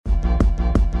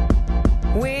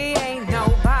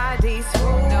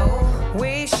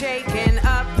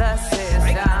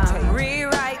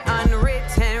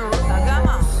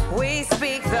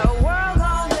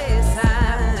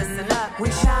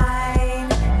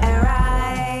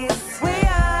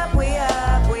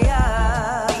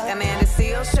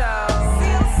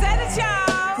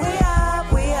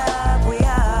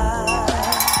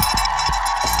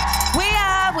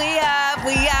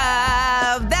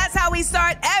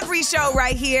every show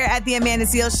right here at the Amanda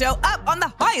Seales Show, up on the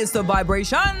highest of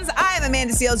vibrations. I am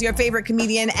Amanda Seales, your favorite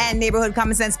comedian and neighborhood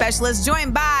common sense specialist,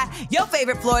 joined by your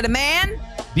favorite Florida man,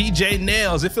 DJ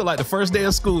Nails. It feels like the first day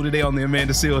of school today on the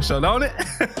Amanda Seales Show, don't it?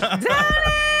 Don't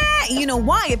it? You know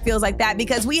why it feels like that?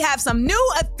 Because we have some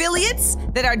new affiliates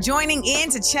that are joining in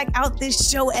to check out this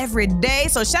show every day.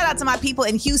 So shout out to my people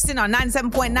in Houston on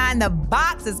 97.9. The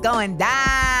box is going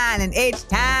down in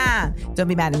H-Town. Don't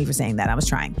be mad at me for saying that. I was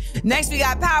trying. Next, we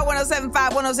got Power 107.5,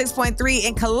 106.3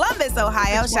 in Columbus,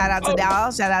 Ohio. Shout out to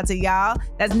y'all. Shout out to y'all.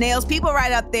 That's Nails people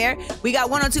right up there. We got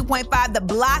 102.5 The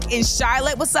Block in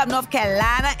Charlotte. What's up, North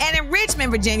Carolina? And in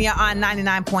Richmond, Virginia on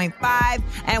 99.5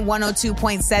 and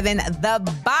 102.7 The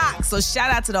Box. So shout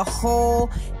out to the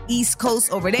whole East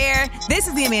Coast over there. This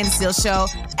is the Amanda Seales Show.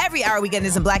 Every hour we get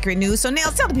into some Black Red News. So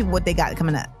Nails, tell the people what they got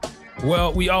coming up.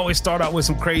 Well, we always start out with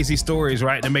some crazy stories,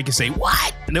 right? To make you say,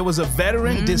 what? And there was a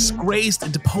veteran disgraced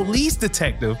police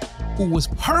detective who was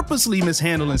purposely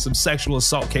mishandling some sexual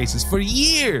assault cases for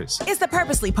years. It's the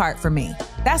purposely part for me.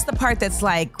 That's the part that's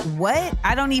like, what?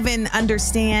 I don't even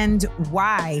understand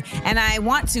why. And I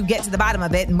want to get to the bottom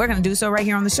of it, and we're going to do so right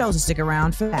here on the show, so stick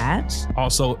around for that.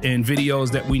 Also, in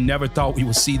videos that we never thought we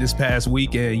would see this past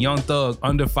weekend, Young Thug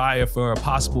under fire for a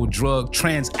possible drug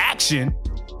transaction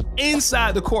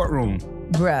inside the courtroom.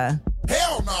 Bruh.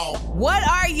 Hell no. What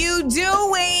are you doing?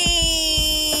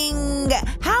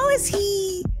 How is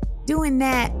he doing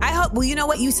that? I hope, well, you know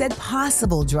what? You said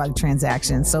possible drug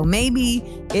transaction. So maybe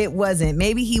it wasn't.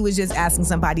 Maybe he was just asking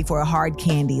somebody for a hard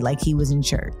candy like he was in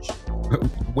church.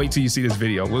 Wait till you see this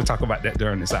video. We'll talk about that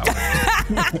during this hour.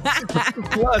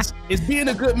 Plus, is being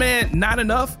a good man not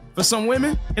enough for some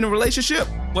women in a relationship?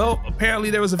 Well, apparently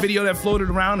there was a video that floated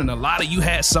around and a lot of you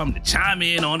had something to chime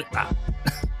in on it.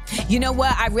 You know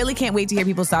what? I really can't wait to hear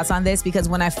people's thoughts on this, because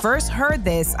when I first heard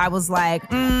this, I was like,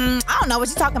 I don't know what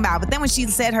you're talking about. But then when she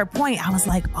said her point, I was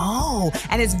like, oh.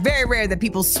 And it's very rare that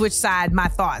people switch side my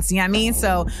thoughts. You know what I mean?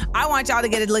 So I want y'all to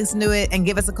get a listen to it and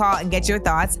give us a call and get your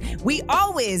thoughts. We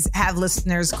always have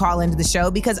listeners call into the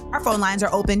show because our phone lines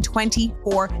are open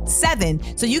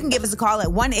 24/7. So you can give us a call at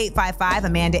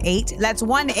 1-855-AMANDA-8. That's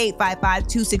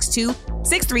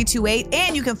 1-855-262-6328.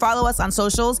 And you can follow us on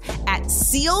socials at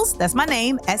Seales. That's my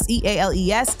name,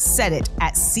 Seales, said it,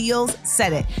 at Seales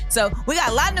said it. So we got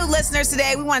a lot of new listeners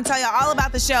today. We want to tell you all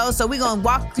about the show. So we're going to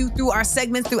walk you through our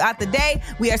segments throughout the day.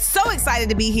 We are so excited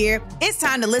to be here. It's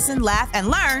time to listen, laugh, and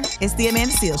learn. It's the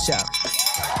Amanda Seales Show.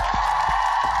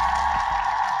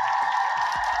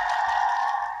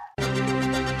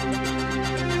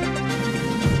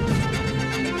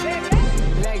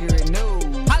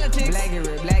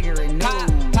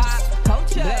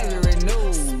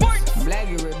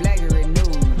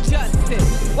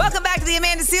 Welcome back to the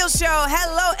Amanda Seales Show.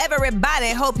 Hello,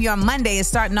 everybody. Hope your Monday is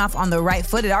starting off on the right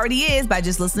foot. It already is by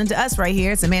just listening to us right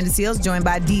here. It's Amanda Seales, joined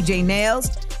by DJ Nails.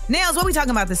 Nails, what are we talking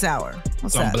about this hour?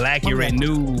 What's Some up? Black Red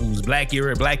News. Black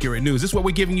Red News. This is what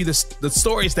we're giving you, the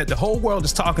stories that the whole world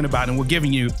is talking about, and we're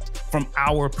giving you from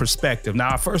our perspective.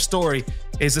 Now, our first story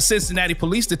is a Cincinnati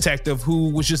police detective who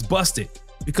was just busted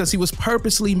because he was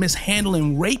purposely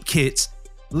mishandling rape kits,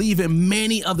 leaving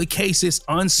many of the cases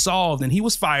unsolved. And he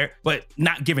was fired, but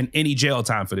not given any jail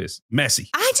time for this. Messy.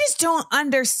 I just don't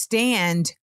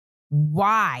understand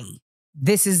why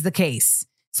this is the case.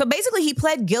 So basically, he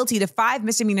pled guilty to 5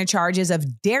 misdemeanor charges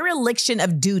of dereliction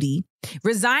of duty,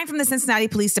 resigned from the Cincinnati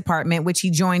Police Department, which he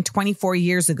joined 24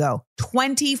 years ago.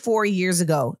 24 years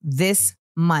ago this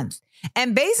month.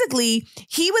 And basically,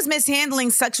 he was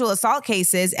mishandling sexual assault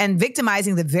cases and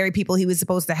victimizing the very people he was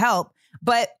supposed to help.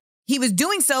 But he was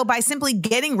doing so by simply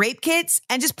getting rape kits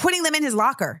and just putting them in his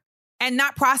locker and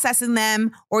not processing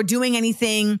them or doing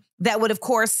anything that would, of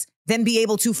course, then be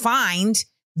able to find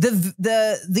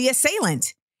the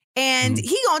assailant. And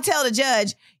he gonna tell the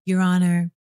judge, Your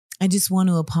Honor, I just want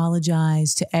to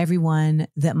apologize to everyone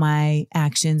that my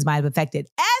actions might have affected.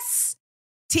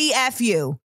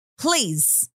 STFU.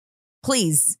 Please.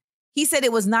 He said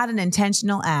it was not an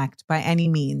intentional act by any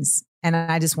means. And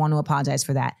I just want to apologize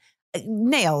for that.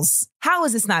 Nails, how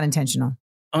is this not intentional?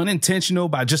 Unintentional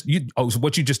by just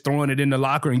what you just throwing it in the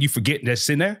locker and you forget that's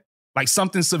in there? Like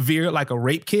something severe, like a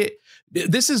rape kit.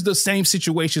 This is the same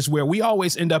situations where we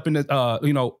always end up in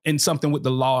in something with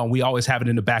the law, and we always have it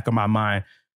in the back of my mind.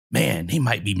 Man, they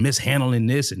might be mishandling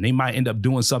this, and they might end up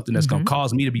doing something that's going to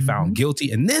cause me to be found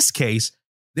guilty. In this case,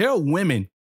 there are women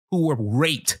who were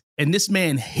raped, and this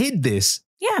man hid this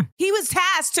Yeah. He was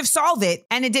tasked to solve it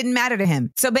and it didn't matter to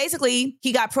him. So basically,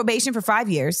 he got probation for 5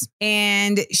 years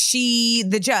and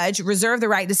the judge, reserved the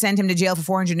right to send him to jail for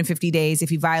 450 days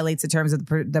if he violates the terms of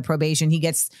the probation. He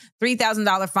gets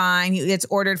 $3,000 fine. He gets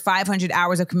ordered 500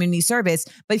 hours of community service.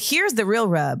 But here's the real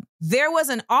rub. There was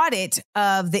an audit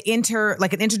of an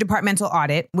interdepartmental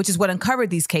audit, which is what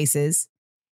uncovered these cases.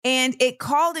 And it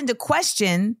called into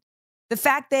question the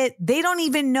fact that they don't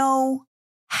even know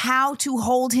how to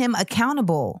hold him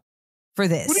accountable for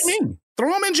this. What do you mean?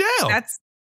 Throw him in jail.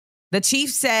 The chief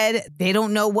said they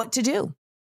don't know what to do.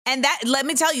 And that, let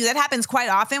me tell you, that happens quite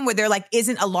often where there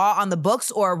isn't a law on the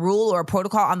books or a rule or a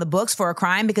protocol on the books for a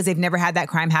crime because they've never had that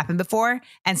crime happen before.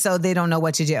 And so they don't know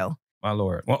what to do. My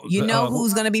Lord. Well,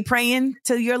 who's going to be praying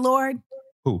to your Lord?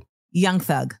 Who? Young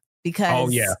Thug.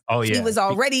 Because he was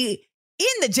already in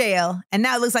the jail and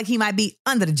now it looks like he might be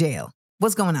under the jail.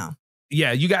 What's going on?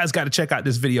 Yeah, you guys got to check out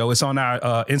this video. It's on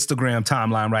our Instagram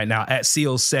timeline right now.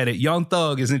 @SealSaidIt. Young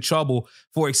Thug is in trouble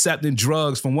for accepting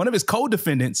drugs from one of his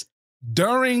co-defendants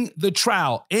during the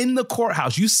trial in the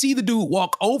courthouse. You see the dude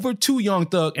walk over to Young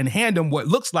Thug and hand him what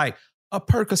looks like a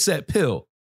Percocet pill.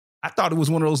 I thought it was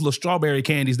one of those little strawberry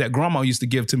candies that grandma used to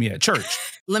give to me at church.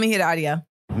 Let me hear the audio.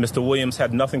 Mr. Williams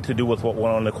had nothing to do with what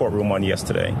went on in the courtroom on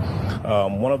yesterday.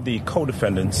 One of the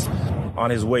co-defendants on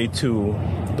his way to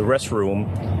the restroom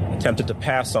attempted to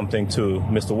pass something to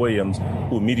Mr. Williams,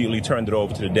 who immediately turned it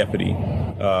over to the deputy.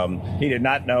 He did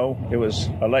not know it was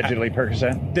allegedly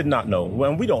Percocet? Did not know.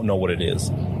 Well, we don't know what it is.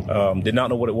 Did not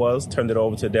know what it was, turned it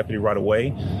over to the deputy right away.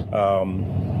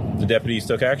 The deputies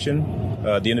took action.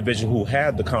 The individual who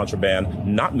had the contraband,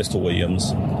 not Mr.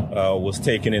 Williams, was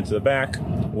taken into the back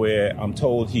where I'm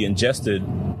told he ingested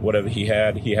whatever he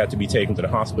had. He had to be taken to the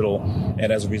hospital.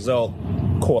 And as a result,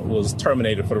 court was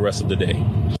terminated for the rest of the day.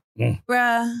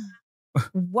 Bruh,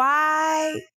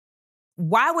 why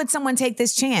would someone take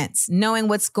this chance knowing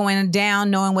what's going down,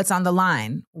 knowing what's on the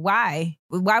line? Why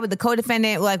would the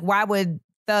co-defendant, why would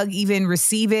Thug even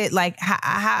receive it?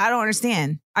 I don't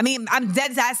understand. I mean, I'm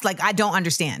dead ass, I don't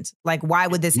understand. Why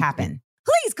would this happen?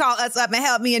 Please call us up and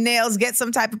help me and Nails get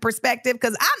some type of perspective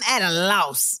because I'm at a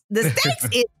loss. The stakes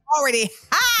is already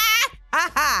high.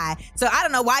 So I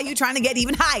don't know why you're trying to get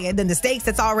even higher than the stakes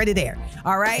that's already there.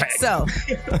 All right. So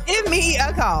give me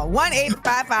a call.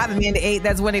 1-855-AMANDA-8.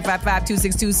 That's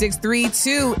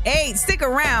 1-855-262-6328. Stick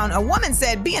around. A woman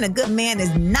said being a good man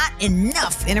is not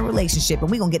enough in a relationship. And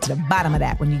we're going to get to the bottom of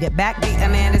that when you get back. The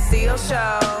Amanda Seales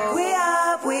Show. We up.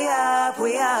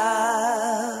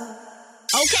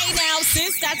 Okay, now,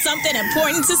 sis got something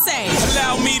important to say.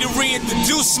 Allow me to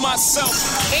reintroduce myself.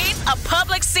 It's a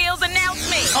public Seales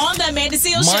announcement on the Amanda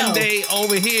Seales Show. Monday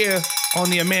over here on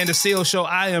the Amanda Seales Show.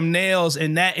 I am Nails,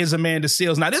 and that is Amanda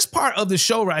Seales. Now, this part of the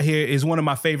show right here is one of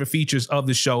my favorite features of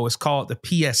the show. It's called the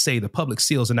PSA, the Public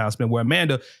Seales Announcement, where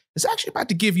Amanda is actually about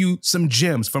to give you some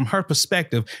gems from her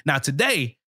perspective. Now,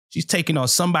 today, she's taking on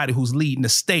somebody who's leading the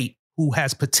state, who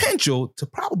has potential to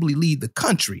probably lead the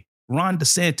country. Ron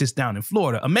DeSantis down in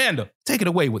Florida. Amanda, take it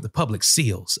away with the Public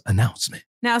Seales Announcement.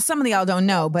 Now, some of y'all don't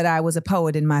know, but I was a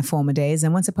poet in my former days.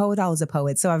 And once a poet, always a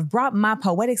poet. So I've brought my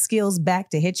poetic skills back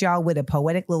to hit y'all with a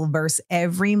poetic little verse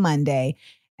every Monday.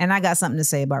 And I got something to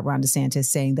say about Ron DeSantis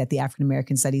saying that the African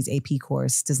American Studies AP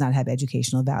course does not have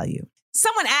educational value.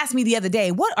 Someone asked me the other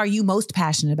day, what are you most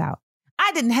passionate about?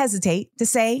 I didn't hesitate to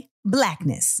say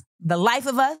Blackness. The life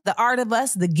of us, the art of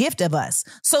us, the gift of us.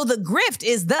 So the grift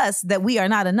is thus that we are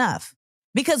not enough.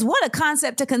 Because what a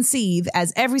concept to conceive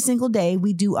as every single day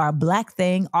we do our Black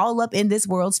thing all up in this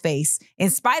world's face.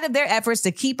 In spite of their efforts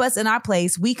to keep us in our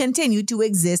place, we continue to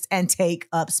exist and take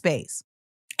up space.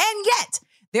 And yet,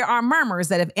 there are murmurs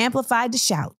that have amplified the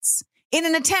shouts in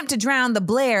an attempt to drown the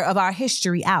blare of our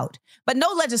history out. But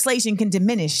no legislation can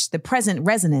diminish the present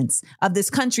resonance of this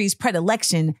country's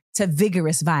predilection to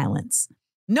vigorous violence.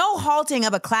 No halting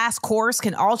of a class course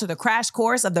can alter the crash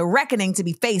course of the reckoning to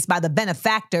be faced by the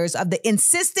benefactors of the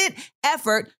insistent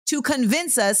effort to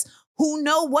convince us who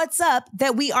know what's up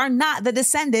that we are not the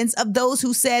descendants of those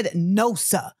who said no,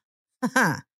 sir.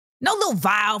 No little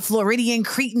vile Floridian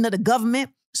cretin of the government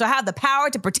shall have the power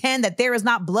to pretend that there is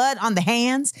not blood on the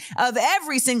hands of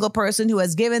every single person who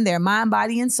has given their mind,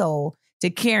 body, and soul to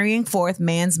carrying forth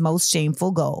man's most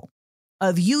shameful goal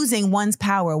of using one's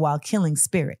power while killing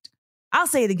spirit. I'll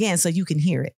say it again so you can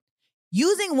hear it.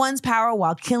 Using one's power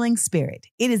while killing spirit.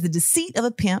 It is the deceit of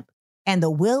a pimp and the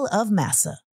will of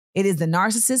massa. It is the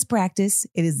narcissist's practice.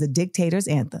 It is the dictator's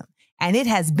anthem. And it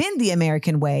has been the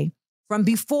American way from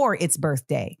before its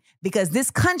birthday, because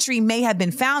this country may have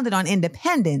been founded on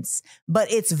independence,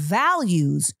 but its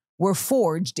values were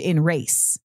forged in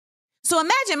race. So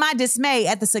imagine my dismay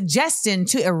at the suggestion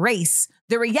to erase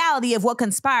the reality of what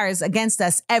conspires against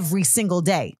us every single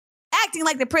day. Acting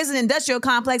like the prison industrial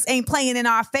complex ain't playing in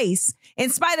our face. In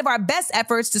spite of our best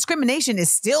efforts, discrimination is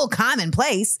still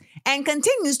commonplace and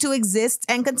continues to exist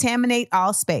and contaminate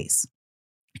all space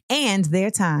and their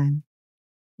time.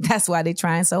 That's why they're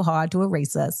trying so hard to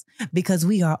erase us, because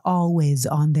we are always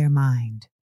on their mind.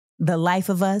 The life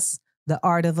of us, the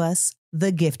art of us,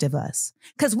 the gift of us.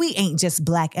 Because we ain't just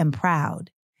black and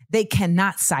proud. They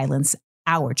cannot silence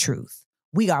our truth.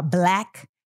 We are black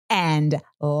and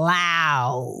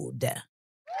loud.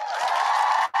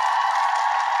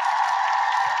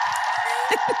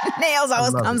 Nails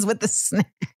always comes with the snap.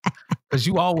 Because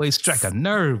you always strike a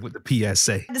nerve with the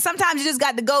PSA. Sometimes you just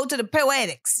got to go to the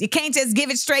poetics. You can't just give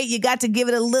it straight. You got to give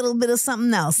it a little bit of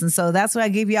something else. And so that's what I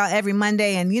give y'all every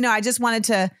Monday. And, I just wanted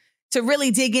to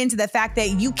really dig into the fact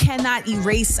that you cannot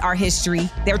erase our history.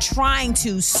 They're trying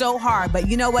to so hard. But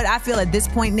you know what? I feel at this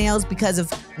point, Nails, because of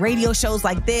radio shows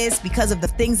like this, because of the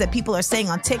things that people are saying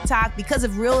on TikTok, because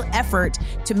of real effort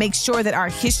to make sure that our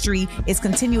history is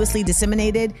continuously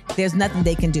disseminated, there's nothing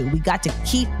they can do. We got to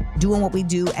keep doing what we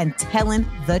do and telling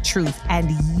the truth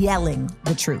and yelling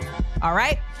the truth. All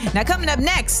right? Now, coming up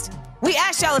next, we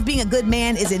asked y'all if being a good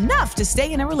man is enough to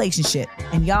stay in a relationship.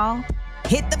 And y'all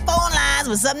hit the phone lines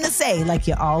with something to say like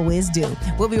you always do.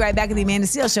 We'll be right back at the Amanda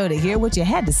Seales Show to hear what you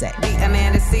had to say. The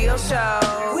Amanda Seales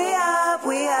Show. We up,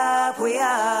 we up, we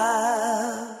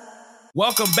up.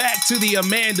 Welcome back to the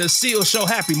Amanda Seales Show.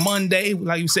 Happy Monday.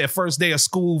 Like you said, first day of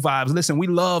school vibes. Listen, we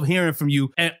love hearing from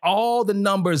you and all the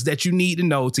numbers that you need to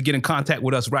know to get in contact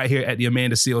with us right here at the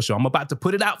Amanda Seales Show. I'm about to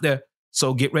put it out there,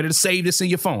 so get ready to save this in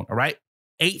your phone, all right?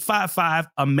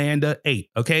 855-AMANDA-8,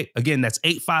 okay? Again, that's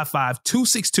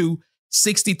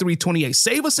 855-262-6328.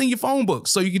 Save us in your phone book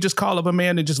so you can just call up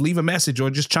Amanda and just leave a message or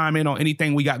just chime in on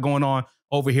anything we got going on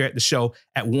over here at the show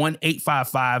at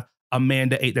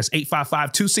 1-855-AMANDA-8. That's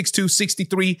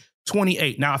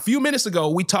 855-262-6328. Now, a few minutes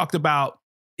ago, we talked about,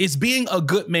 is being a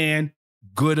good man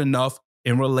good enough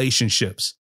in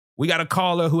relationships? We got a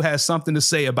caller who has something to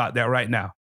say about that right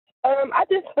now. I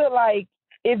just feel like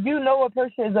if you know a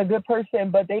person is a good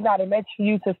person, but they're not a match for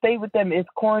you, to stay with them is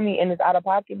corny and it's out of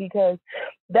pocket, because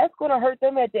that's going to hurt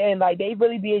them at the end. Like, they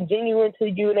really being genuine to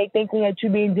you and they thinking that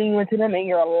you being genuine to them and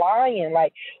you're lying.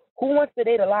 Like, who wants to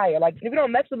date a liar? Like, if you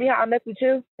don't mess with me how I mess with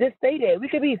you, just stay there. We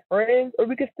could be friends or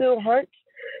we could still hunt,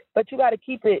 but you got to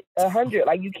keep it 100.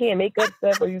 Like, you can't make up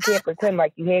stuff or you can't pretend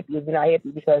like you're happy if you're not happy,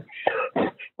 because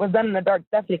what's done in the dark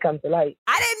definitely comes to light.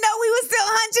 I didn't know we were still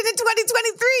hunching in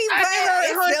 2023, but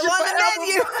it's still on the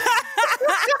menu.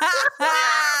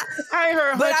 I ain't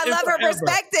heard, but I love her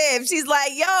perspective. She's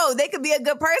like, yo, they could be a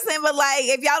good person, but like,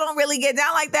 if y'all don't really get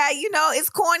down like that, it's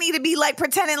corny to be like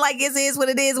pretending like it is what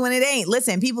it is when it ain't.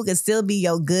 Listen, people can still be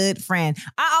your good friend.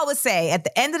 I always say, at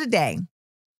the end of the day,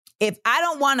 if I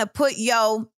don't want to put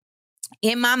yo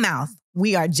in my mouth,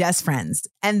 we are just friends.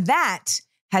 And that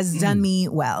has done me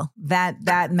well.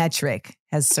 That metric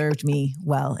has served me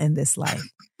well in this life.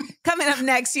 Coming up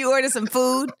next, you order some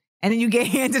food and then you get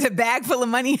handed a bag full of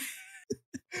money.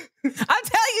 I'm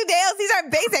telling you, Dales, these are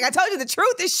basic. I told you the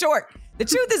truth is short. The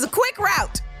truth is a quick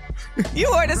route. You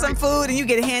order some food and you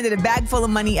get handed a bag full of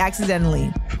money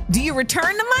accidentally. Do you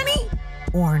return the money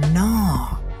or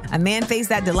no? A man faced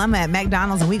that dilemma at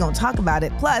McDonald's, and we're going to talk about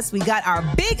it. Plus, we got our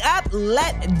Big Up,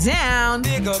 Let Down.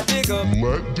 Big up,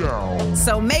 let down.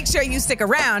 So make sure you stick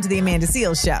around to the Amanda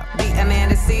Seales Show. The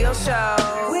Amanda Seales Show.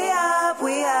 We up,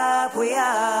 we up, we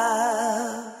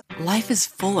up. Life is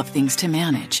full of things to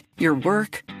manage. Your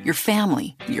work, your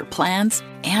family, your plans,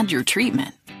 and your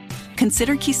treatment.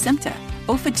 Consider Kesimpta,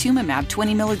 ofatumumab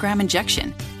 20 milligram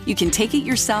injection. You can take it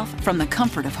yourself from the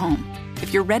comfort of home.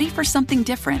 If you're ready for something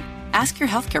different, ask your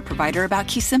healthcare provider about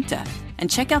Kesimpta and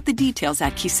check out the details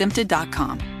at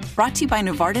Kesimpta.com. Brought to you by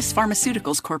Novartis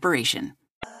Pharmaceuticals Corporation.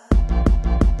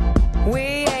 We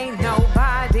ain't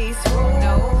nobody's fool.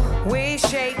 No. We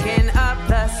shaking up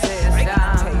the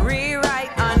system. Rewrite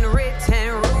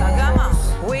unwritten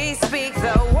rules. We speak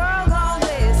the world gon'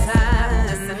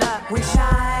 listen. We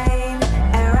shine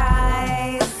and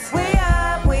rise. We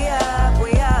up, we up,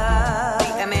 we up.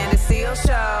 The Amanda Seales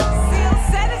Show.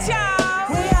 Seales said it, y'all.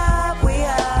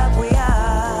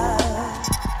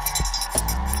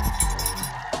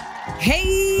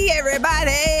 Hey,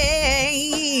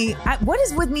 everybody. What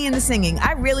is with me in the singing?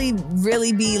 I really,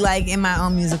 really be like in my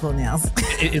own musical nails.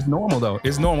 It's normal though.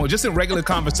 It's normal. Just in regular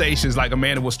conversations, like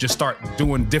Amanda will just start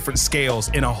doing different scales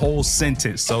in a whole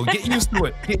sentence. So get used to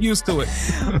it. Get used to it.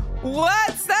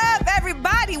 What's up,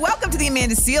 everybody? Welcome to the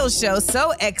Amanda Seales Show.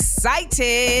 So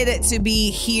excited to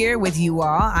be here with you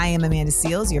all. I am Amanda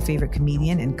Seales, your favorite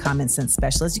comedian and common sense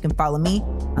specialist. You can follow me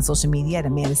on social media at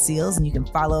Amanda Seales, and you can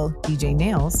follow DJ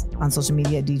Nails on social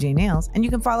media at DJ Nails, and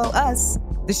you can follow us,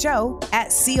 the show, at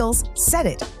Seales Said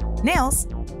It. Nails,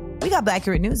 we got Black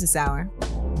Accurate News this hour.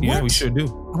 Yeah, What we sure do.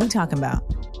 are we talking about?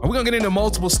 We're going to get into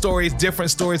multiple stories, different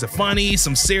stories of funny,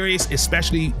 some serious,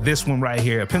 especially this one right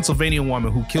here. A Pennsylvania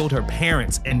woman who killed her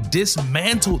parents and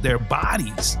dismantled their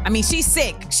bodies. I mean, she's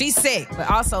sick. She's sick.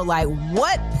 But also, like,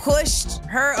 what pushed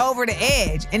her over the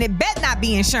edge? And it bet not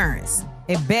be insurance.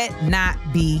 It bet not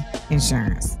be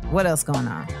insurance. What else going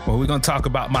on? Well, we're going to talk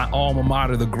about my alma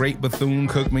mater, the great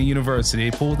Bethune-Cookman University.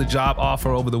 They pulled the job offer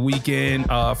over the weekend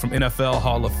from NFL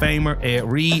Hall of Famer Ed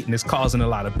Reed, and it's causing a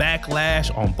lot of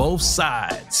backlash on both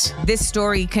sides. This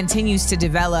story continues to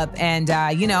develop, and,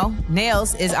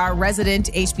 Nails is our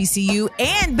resident HBCU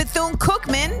and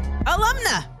Bethune-Cookman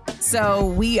alumna. So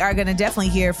we are going to definitely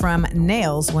hear from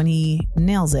Nails when he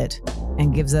nails it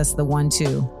and gives us the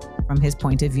 1-2 from his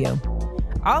point of view.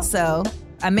 Also,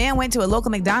 a man went to a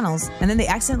local McDonald's and then they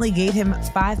accidentally gave him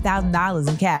 $5,000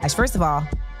 in cash. First of all,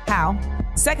 how?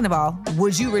 Second of all,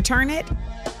 would you return it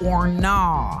or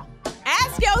nah?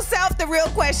 Ask yourself the real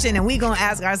question, and we gonna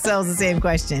ask ourselves the same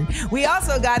question. We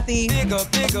also got the and the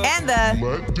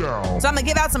letdown. So I'm gonna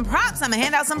give out some props. I'm gonna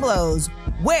hand out some blows.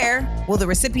 Where will the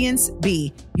recipients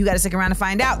be? You got to stick around to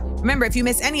find out. Remember, if you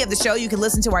miss any of the show, you can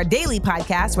listen to our daily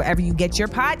podcast wherever you get your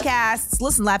podcasts.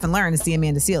 Listen, laugh, and learn. It's the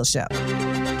Amanda Seales Show.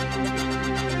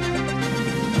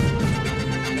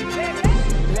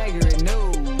 Blackberry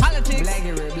news. Politics.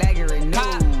 Blackberry news.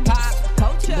 Pop.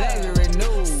 Culture. Blackberry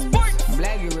news. Sports.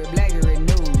 Blackberry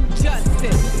news.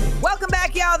 Justice. Welcome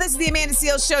back, y'all. This is the Amanda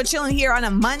Seales Show, chilling here on a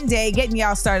Monday, getting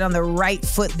y'all started on the right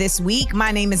foot this week.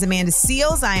 My name is Amanda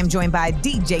Seales. I am joined by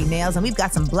DJ Nails, and we've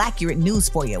got some Black Accurate News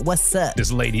for you. What's up?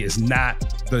 This lady is not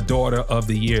the daughter of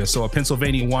the year. So a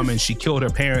Pennsylvania woman, she killed her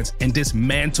parents and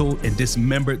dismantled and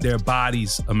dismembered their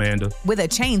bodies, Amanda. With a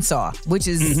chainsaw, which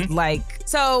is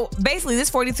so basically this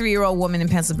 43-year-old woman in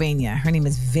Pennsylvania, her name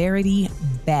is Verity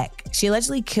Beck. She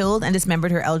allegedly killed and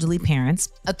dismembered her elderly parents.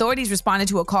 Authorities responded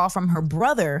to a call from her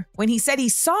brother when he said he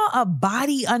saw a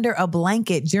body under a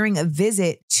blanket during a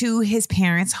visit to his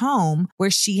parents' home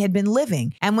where she had been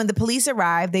living. And when the police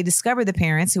arrived, they discovered the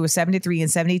parents, who were 73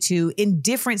 and 72, in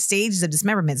different stages of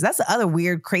dismemberment. So that's the other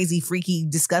weird, crazy, freaky,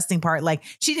 disgusting part. Like,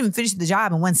 she didn't finish the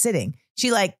job in one sitting. She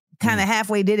kind of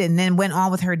halfway did it and then went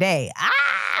on with her day.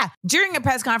 During a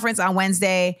press conference on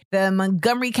Wednesday, the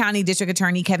Montgomery County District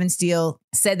Attorney, Kevin Steele,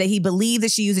 said that he believed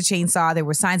that she used a chainsaw. There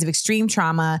were signs of extreme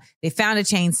trauma. They found a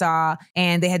chainsaw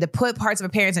and they had to put parts of her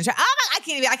parents in. I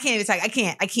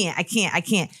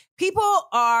can't. People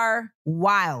are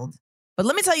wild. But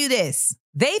let me tell you this.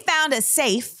 They found a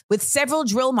safe with several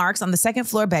drill marks on the second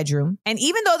floor bedroom. And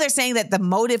even though they're saying that the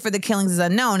motive for the killings is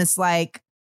unknown, it's like,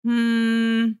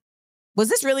 was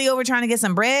this really over trying to get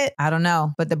some bread? I don't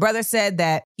know. But the brother said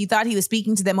that he thought he was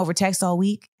speaking to them over text all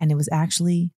week, and it was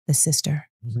actually the sister.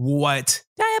 What?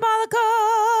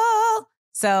 Diabolical.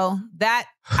 So that,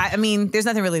 I mean, there's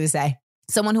nothing really to say.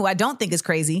 Someone who I don't think is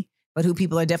crazy, but who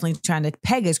people are definitely trying to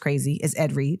peg as crazy, is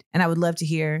Ed Reed. And I would love to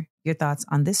hear your thoughts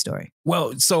on this story.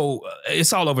 Well, so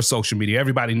it's all over social media.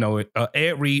 Everybody know it.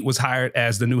 Ed Reed was hired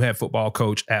as the new head football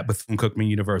coach at Bethune-Cookman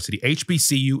University,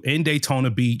 HBCU in Daytona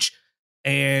Beach.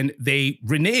 And they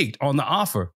reneged on the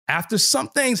offer after some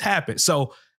things happened.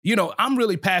 So, I'm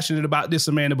really passionate about this,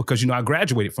 Amanda, because, I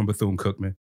graduated from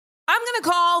Bethune-Cookman. I'm going to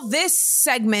call this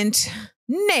segment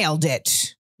Nailed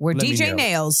It, where DJ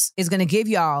Nails is going to give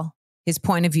y'all his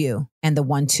point of view and the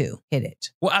 1-2. Hit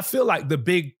it. Well, I feel like the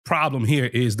big problem here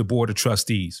is the Board of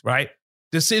Trustees, right?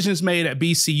 Decisions made at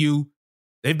BCU,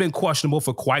 they've been questionable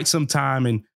for quite some time.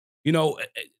 And,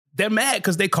 they're mad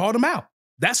because they called him out.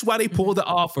 That's why they pulled the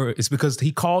offer. It's because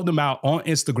he called them out on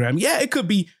Instagram. Yeah, it could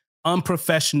be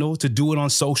unprofessional to do it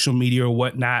on social media or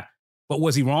whatnot. But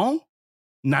was he wrong?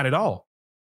 Not at all.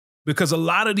 Because a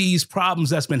lot of these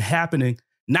problems that's been happening,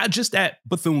 not just at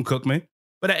Bethune-Cookman,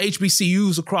 but at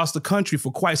HBCUs across the country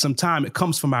for quite some time, it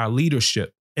comes from our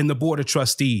leadership and the Board of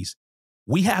Trustees.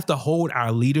 We have to hold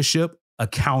our leadership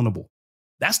accountable.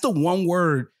 That's the one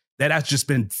word that has just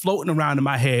been floating around in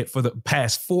my head for the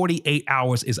past 48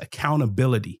 hours is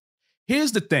accountability.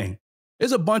 Here's the thing.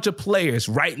 There's a bunch of players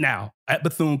right now at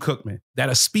Bethune-Cookman that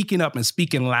are speaking up and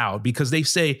speaking loud because they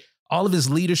say all of his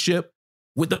leadership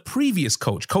with the previous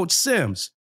coach, Coach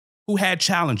Sims, who had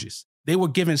challenges. They were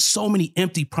given so many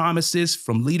empty promises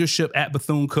from leadership at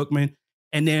Bethune-Cookman.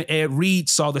 And then Ed Reed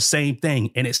saw the same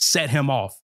thing and it set him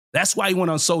off. That's why he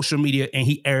went on social media and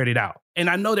he aired it out. And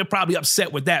I know they're probably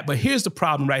upset with that, but here's the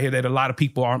problem right here that a lot of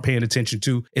people aren't paying attention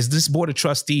to is this board of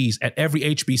trustees at every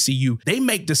HBCU, they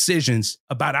make decisions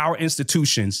about our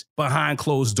institutions behind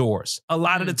closed doors. A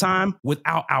lot of the time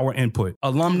without our input.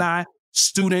 Alumni,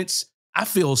 students, I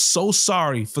feel so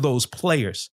sorry for those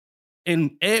players.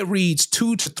 In Ed Reed's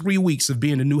 2 to 3 weeks of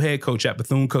being the new head coach at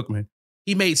Bethune-Cookman,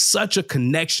 he made such a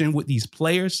connection with these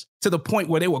players to the point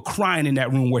where they were crying in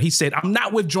that room where he said, I'm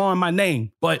not withdrawing my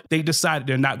name, but they decided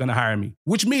they're not going to hire me,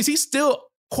 which means he's still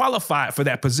qualified for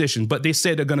that position. But they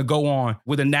said they're going to go on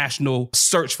with a national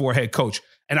search for a head coach.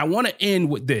 And I want to end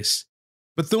with this.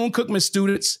 Bethune-Cookman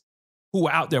students who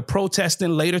are out there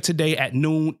protesting later today at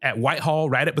noon at Whitehall,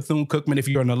 right at Bethune-Cookman, if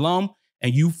you're an alum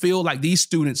and you feel like these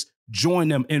students, join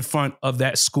them in front of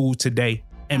that school today.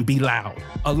 And be loud.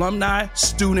 Alumni,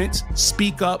 students,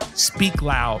 speak up, speak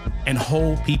loud, and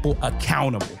hold people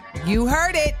accountable. You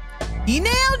heard it. He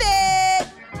nailed it.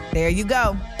 There you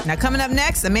go. Now coming up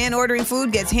next, a man ordering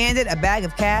food gets handed a bag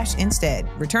of cash instead.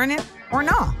 Return it or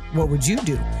not? What would you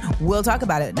do? We'll talk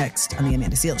about it next on The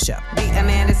Amanda Seales Show. The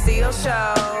Amanda Seales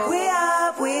Show. We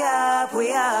up.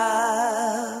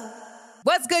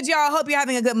 What's good, y'all? Hope you're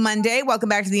having a good Monday. Welcome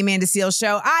back to the Amanda Seales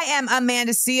Show. I am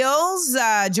Amanda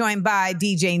Seales, joined by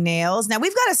DJ Nails. Now,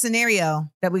 we've got a scenario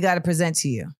that we got to present to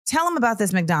you. Tell them about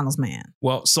this McDonald's man.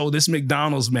 Well, so this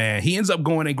McDonald's man, he ends up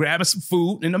going and grabbing some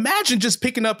food. And imagine just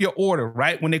picking up your order,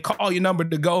 right? When they call your number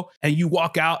to go and you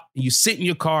walk out and you sit in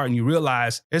your car and you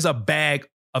realize there's a bag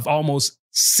of almost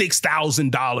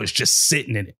 $6,000 just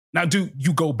sitting in it. Now, do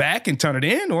you go back and turn it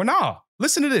in or not?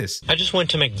 Listen to this. I just went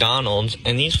to McDonald's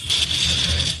and these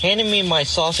handed me my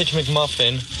sausage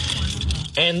McMuffin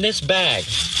and this bag.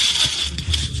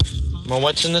 Well,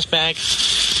 what's in this bag?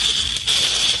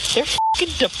 Their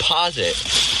fucking deposit.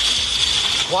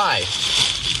 Why?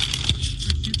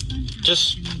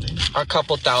 Just a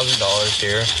couple $1,000s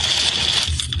here.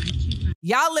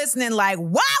 Y'all listening like, why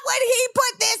would he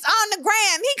put this on the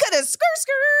gram? He could have skirt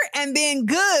and been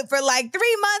good for like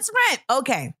 3 months rent.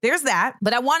 Okay, there's that.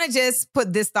 But I want to just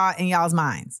put this thought in y'all's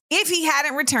minds. If he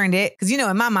hadn't returned it, because,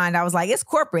 in my mind, I was like, it's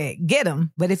corporate, get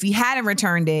him. But if he hadn't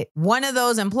returned it, one of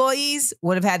those employees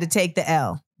would have had to take the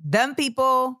L. Them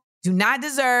people do not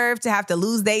deserve to have to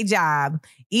lose their job.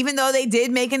 Even though they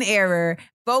did make an error,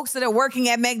 folks that are working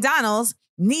at McDonald's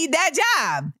need that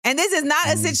job. And this is not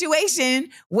a situation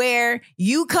where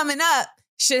you coming up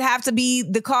should have to be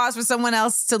the cause for someone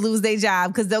else to lose their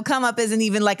job, because they'll come up isn't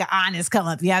even like an honest come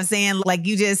up. You know what I'm saying? Like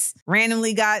you just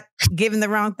randomly got given the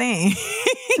wrong thing.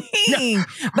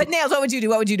 But Nails, what would you do?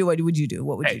 What would you do? What would you do?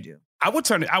 What would you do? I would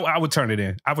turn it. I would turn it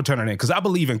in. I would turn it in because I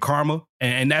believe in karma,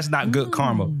 and that's not good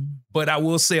karma. But I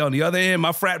will say on the other end,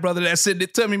 my frat brother that said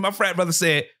it to me, my frat brother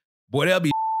said, boy, they'll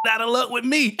be out of luck with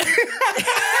me.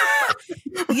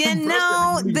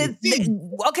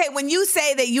 Okay, when you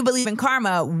say that you believe in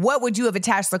karma, what would you have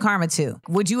attached the karma to?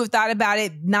 Would you have thought about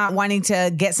it not wanting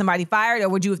to get somebody fired, or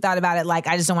would you have thought about it like,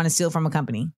 I just don't want to steal from a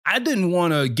company? I didn't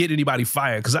want to get anybody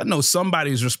fired because I know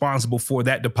somebody is responsible for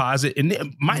that deposit, and it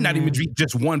might not even be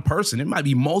just one person. It might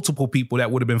be multiple people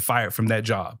that would have been fired from that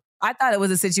job. I thought it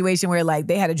was a situation where like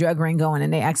they had a drug ring going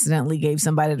and they accidentally gave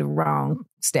somebody the wrong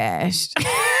stash.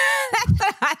 That's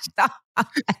what I thought.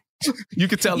 You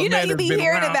could tell. You be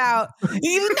hearing about. You be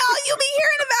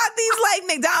hearing about these like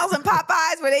McDonald's and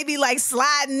Popeyes where they be like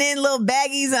sliding in little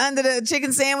baggies under the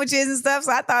chicken sandwiches and stuff.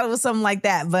 So I thought it was something like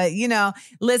that. But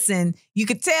listen, you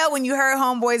could tell when you heard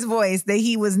Homeboy's voice that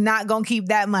he was not gonna keep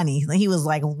that money. He was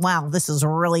like, "Wow, this is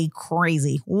really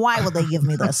crazy. Why would they give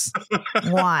me this?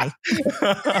 Why?"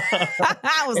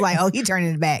 I was like, "Oh, he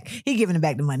turning it back. He giving it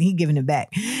back the money. He giving it back."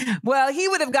 Well, he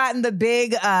would have gotten the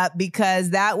big up because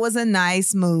that was a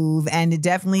nice move. And it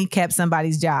definitely kept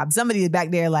somebody's job. Somebody is back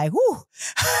there like, whoo,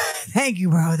 thank you,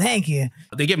 bro. Thank you.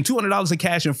 They gave him $200 in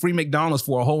cash and free McDonald's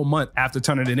for a whole month after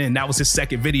turning it in. That was his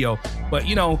second video. But,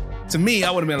 to me,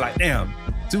 I would have been like, damn,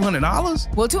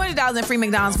 $200? Well, $200 in free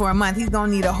McDonald's for a month. He's going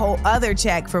to need a whole other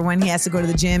check for when he has to go to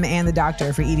the gym and the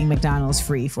doctor for eating McDonald's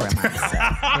free for a month. So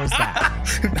there's that.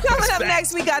 Coming up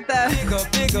next, we got the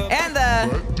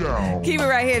keep it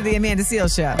right here, the Amanda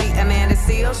Seales Show. The Amanda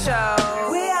Seales Show.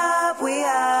 We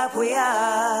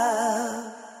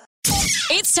up.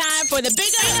 It's time for the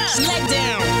Big Up, Let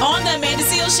Down on the Amanda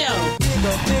Seales Show.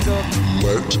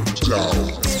 Let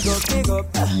down.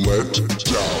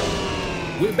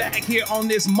 We're back here on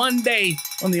this Monday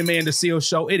on the Amanda Seales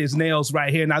Show. It is Nails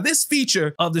right here. Now, this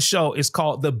feature of the show is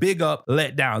called the Big Up,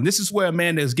 Let Down. This is where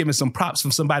Amanda is giving some props from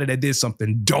somebody that did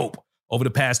something dope over the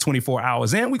past 24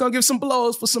 hours. And we're going to give some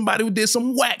blows for somebody who did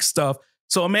some whack stuff.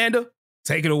 So, Amanda,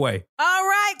 take it away. All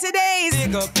right, today's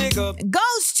goes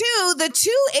to the 2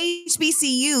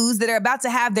 HBCUs that are about to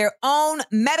have their own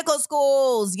medical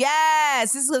schools.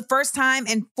 Yes, this is the first time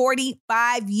in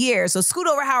 45 years. So scoot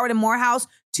over, Howard and Morehouse.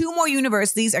 2 more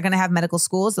universities are going to have medical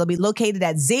schools. They'll be located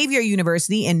at Xavier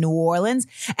University in New Orleans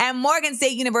and Morgan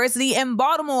State University in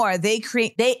Baltimore. They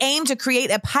aim to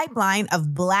create a pipeline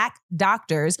of Black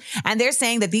doctors, and they're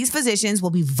saying that these physicians will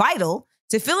be vital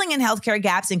to filling in healthcare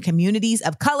gaps in communities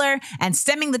of color and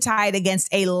stemming the tide against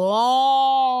a long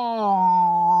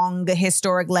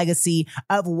historic legacy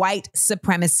of white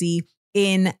supremacy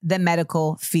in the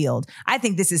medical field. I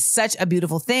think this is such a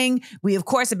beautiful thing. We, of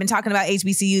course, have been talking about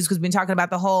HBCUs because we've been talking about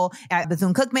the whole at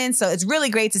Bethune-Cookman. So it's really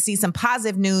great to see some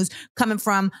positive news coming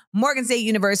from Morgan State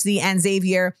University and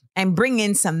Xavier and bring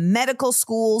in some medical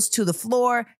schools to the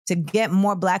floor to get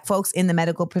more Black folks in the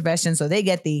medical profession so they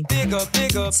get the bigger.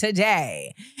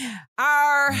 Today.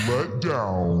 Our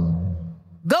letdown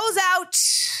goes out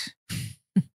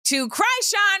to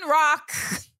Kreayshawn Rock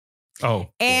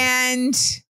and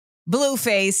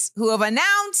Blueface, who have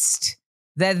announced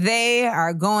that they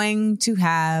are going to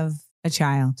have a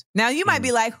child. Now, you might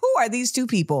be like, who are these 2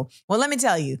 people? Well, let me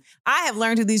tell you, I have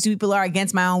learned who these 2 people are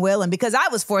against my own will. And because I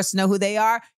was forced to know who they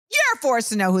are, you're forced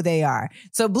to know who they are.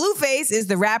 So Blueface is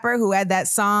the rapper who had that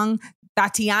song,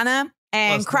 Tatiana.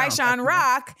 And Kreayshawn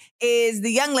Rock is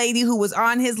the young lady who was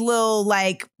on his little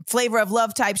like Flavor of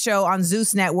Love type show on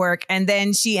Zeus Network. And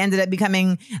then she ended up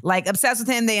becoming like obsessed with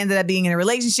him. They ended up being in a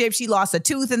relationship. She lost a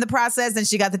tooth in the process. Then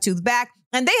she got the tooth back.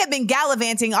 And they have been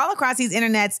gallivanting all across these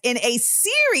internets in a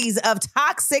series of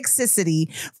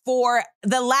toxicity for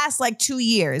the last like 2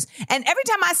 years. And every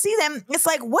time I see them, it's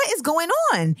like, what is going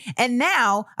on? And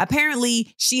now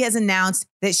apparently she has announced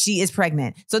that she is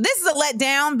pregnant. So this is a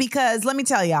letdown because let me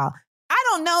tell y'all, I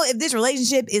don't know if this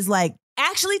relationship is like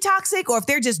actually toxic or if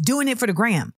they're just doing it for the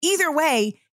gram. Either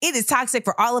way, it is toxic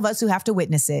for all of us who have to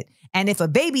witness it. And if a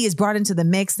baby is brought into the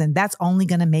mix, then that's only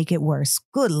going to make it worse.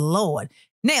 Good Lord.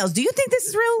 Nails, do you think this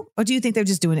is real or do you think they're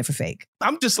just doing it for fake?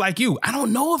 I'm just like you. I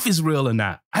don't know if it's real or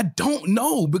not. I don't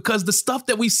know because the stuff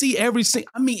that we see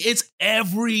it's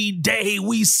every day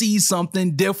we see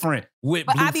something different with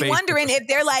Blueface. I'd be wondering if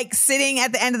they're like sitting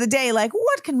at the end of the day, like,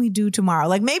 what can we do tomorrow?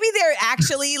 Like maybe they're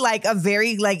actually like a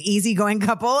very like easygoing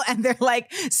couple and they're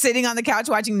like sitting on the couch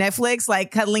watching Netflix,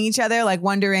 like cuddling each other, like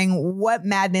wondering what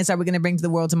madness are we going to bring to the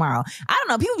world tomorrow? I don't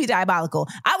know. People be diabolical.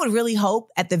 I would really hope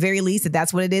at the very least that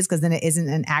that's what it is because then it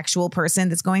isn't an actual person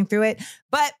that's going through it.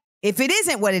 But if it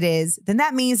isn't what it is, then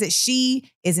that means that she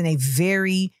is in a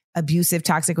very abusive,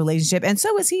 toxic relationship. And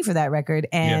so is he for that record.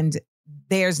 And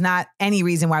there's not any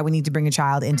reason why we need to bring a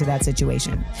child into that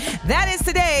situation. That is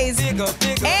today's And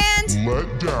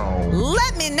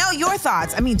let me know your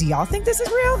thoughts. I mean, do y'all think this is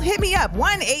real? Hit me up.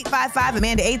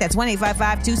 1-855-AMANDA-8. That's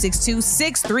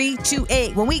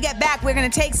 1-855-262-6328. When we get back, we're going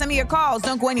to take some of your calls.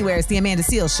 Don't go anywhere. It's the Amanda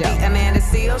Seales Show. The Amanda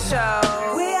Seales Show.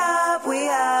 We up.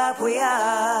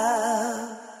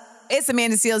 It's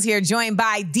Amanda Seales here, joined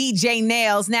by DJ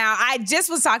Nails. Now, I just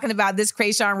was talking about this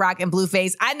Kreayshawn Rock and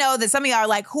Blueface. I know that some of y'all are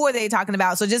like, who are they talking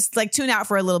about? So just like tune out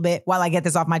for a little bit while I get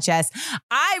this off my chest.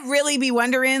 I really be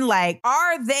wondering, like,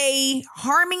 are they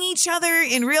harming each other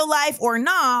in real life or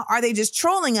not? Are they just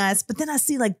trolling us? But then I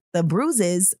see like the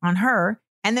bruises on her.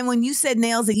 And then when you said,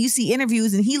 Nails, that you see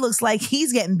interviews and he looks like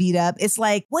he's getting beat up, it's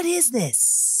like, what is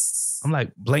this? I'm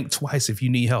like, blink twice if you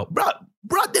need help. Bro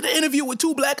did an interview with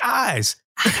 2 black eyes.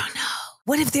 I don't know.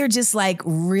 What if they're just like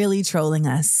really trolling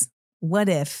us? What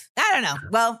if? I don't know.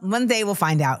 Well, one day we'll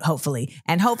find out, hopefully.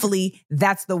 And hopefully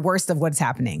that's the worst of what's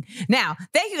happening. Now,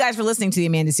 thank you guys for listening to the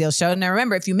Amanda Seales Show. Now,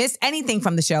 remember, if you missed anything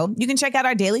from the show, you can check out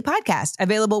our daily podcast,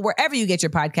 available wherever you get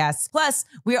your podcasts. Plus,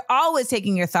 we are always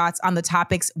taking your thoughts on the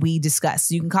topics we discuss.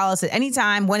 So you can call us at any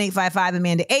time,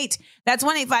 1-855-AMANDA-8. That's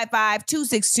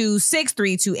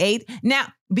 1-855-262-6328. Now,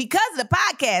 because of the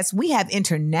podcast, we have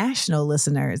international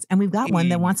listeners, and we've got one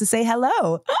that wants to say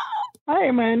hello. Hi,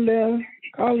 Amanda.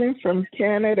 Calling from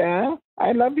Canada.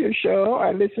 I love your show.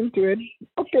 I listen to it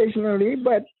occasionally,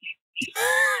 but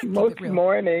most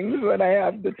mornings when I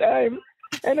have the time.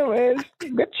 Anyways,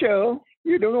 good show.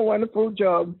 You're doing a wonderful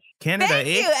job. Canada, Thank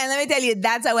you. And let me tell you,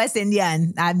 that's a West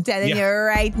Indian. I'm telling you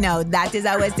right now, that is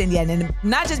a West Indian. And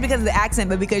not just because of the accent,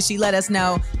 but because she let us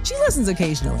know she listens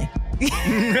occasionally.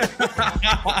 I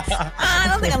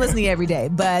don't think I'm listening every day,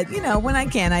 but when I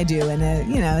can, I do. And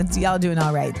it's y'all doing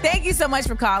all right. Thank you so much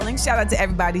for calling. Shout out to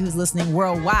everybody who's listening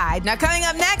worldwide. Now, coming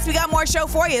up next, we got more show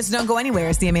for you, so don't go anywhere.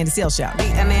 It's the Amanda Seales Show.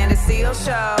 The Amanda Seales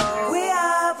Show. We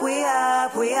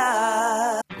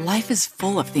up. Life is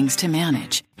full of things to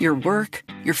manage. Your work,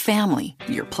 your family,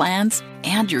 your plans,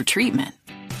 and your treatment.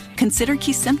 Consider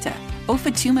Kesimpta,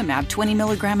 ofatumumab 20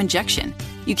 milligram injection.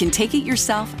 You can take it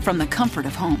yourself from the comfort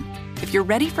of home. If you're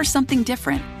ready for something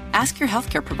different, ask your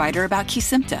healthcare provider about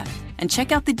Kesimpta and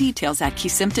check out the details at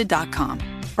kesimpta.com.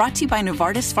 Brought to you by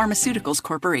Novartis Pharmaceuticals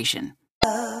Corporation.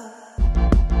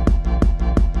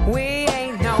 We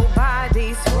ain't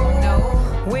nobody's fool.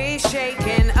 No. We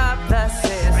shaking up the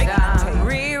system.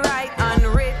 Rewrite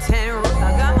unwritten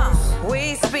rules.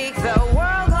 We speak, the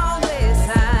world gon'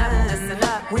 listen. Listen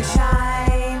up. We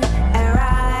shine and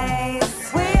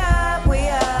rise. We up, we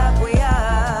up, we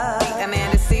up. The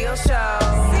Amanda Seales Show.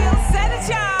 Seales said it,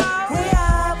 y'all. We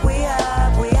up, we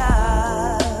up, we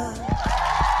up.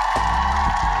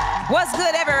 What's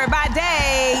good, everybody?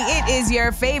 It is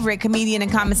your favorite comedian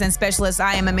and common sense specialist.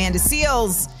 I am Amanda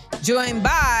Seales, joined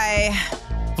by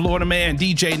Florida man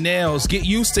DJ Nails. Get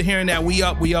used to hearing that we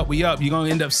up, we up, we up. You're going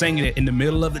to end up singing it in the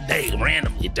middle of the day,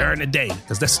 randomly during the day,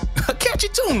 because that's a catchy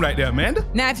tune right there, Amanda.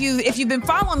 Now, if you've been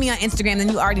following me on Instagram, then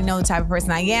you already know the type of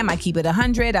person I am. I keep it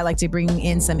 100. I like to bring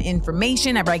in some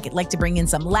information. I like to bring in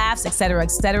some laughs, et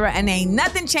cetera, and ain't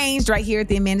nothing changed right here at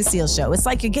the Amanda Seales Show. It's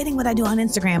like you're getting what I do on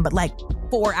Instagram, but like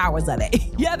 4 hours of it.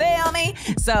 You feel me?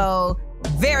 So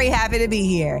very happy to be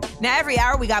here. Now, every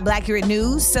hour we got Black Accurate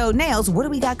News. So, Nails, what do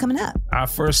we got coming up? Our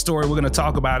first story we're going to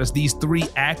talk about is these 3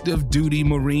 active duty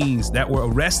Marines that were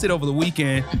arrested over the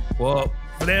weekend, well,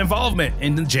 for their involvement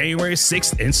in the January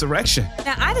 6th insurrection.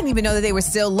 Now, I didn't even know that they were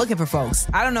still looking for folks.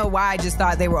 I don't know why I just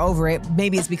thought they were over it.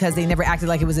 Maybe it's because they never acted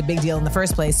like it was a big deal in the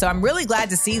first place. So I'm really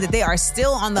glad to see that they are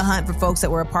still on the hunt for folks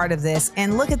that were a part of this.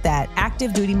 And look at that,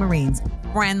 active duty Marines.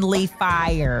 Friendly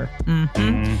fire.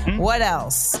 What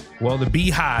else? Well, the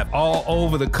Beehive all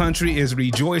over the country is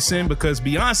rejoicing because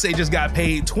Beyonce just got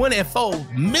paid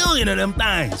 $24 million of them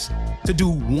things to do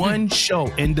one show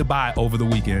in Dubai over the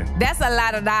weekend. That's a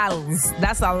lot of dollars.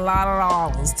 That's a lot of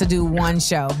dollars to do one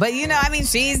show. But, you know, I mean,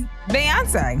 she's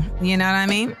Beyonce. You know what I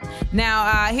mean?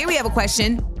 Now, here we have a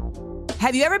question.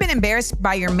 Have you ever been embarrassed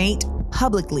by your mate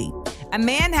publicly? A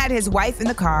man had his wife in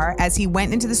the car as he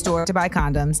went into the store to buy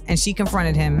condoms, and she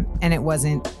confronted him, and it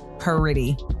wasn't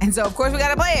pretty. And so, of course, we got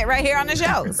to play it right here on the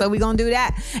show. So we're going to do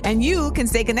that. And you can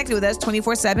stay connected with us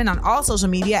 24/7 on all social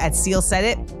media at Seales Said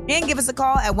It, and give us a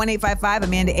call at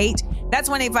 1-855-AMANDA-8. That's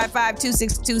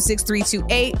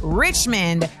 1-855-262-6328.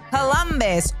 Richmond,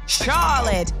 Columbus,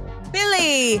 Charlotte,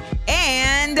 Philly,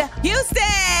 and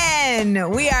Houston.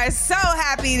 We are so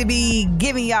happy to be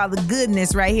giving y'all the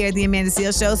goodness right here at the Amanda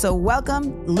Seales Show. So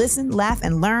welcome, listen, laugh,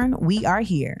 and learn. We are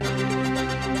here. Blackberry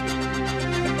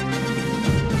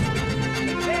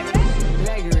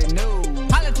news.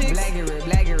 Politics.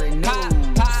 Blackberry news.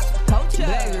 Pop culture.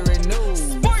 Blackberry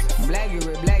news. Sports.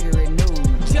 Blackberry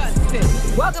news.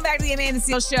 Justice. Welcome back to the Amanda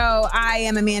Seales Show. I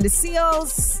am Amanda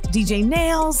Seales. DJ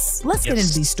Nails. Let's get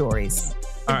into these stories.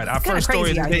 All right, our first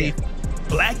story today,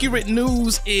 Black Accurate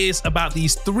News, is about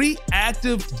these 3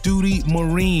 active duty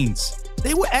Marines.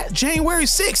 They were at January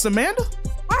 6th, Amanda.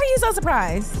 Why are you so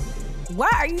surprised? Why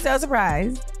are you so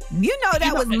surprised? You know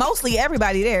that was mostly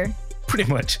everybody there. Pretty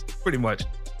much.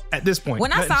 At this point.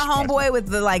 When I saw homeboy with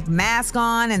the mask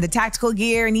on and the tactical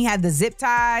gear and he had the zip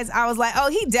ties, I was like, oh,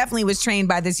 he definitely was trained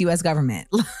by this U.S. government.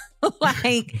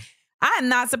 I'm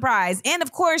not surprised. And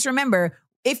of course, remember,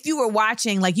 if you were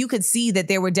watching, you could see that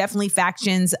there were definitely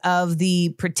factions of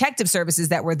the protective services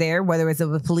that were there, whether it's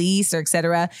of the police or et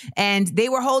cetera, and they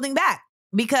were holding back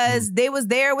because they was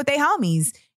there with their homies.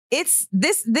 It's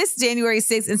this January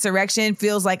 6th insurrection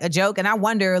feels like a joke. And I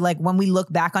wonder, when we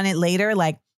look back on it later,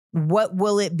 what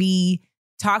will it be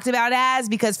talked about as?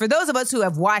 Because for those of us who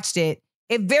have watched it,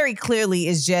 it very clearly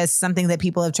is just something that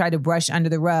people have tried to brush under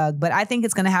the rug. But I think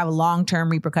it's going to have long-term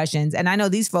repercussions. And I know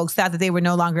these folks thought that they were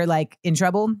no longer in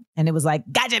trouble. And it was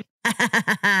gotcha.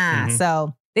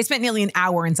 So they spent nearly an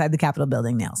hour inside the Capitol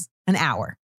building, Nails. An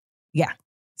hour. Yeah.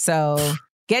 So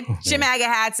get your MAGA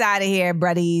hats out of here,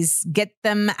 buddies. Get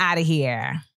them out of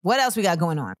here. What else we got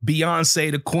going on?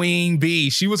 Beyonce, the Queen Bee.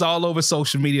 She was all over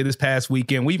social media this past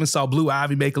weekend. We even saw Blue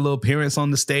Ivy make a little appearance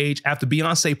on the stage after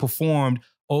Beyonce performed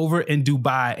over in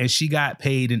Dubai, and she got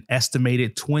paid an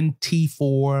estimated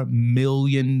 $24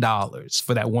 million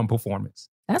for that one performance.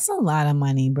 That's a lot of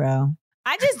money, bro.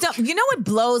 I just don't, you know what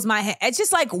blows my head? It's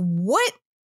just what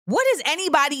is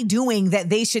anybody doing that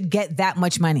they should get that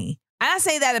much money? And I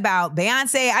say that about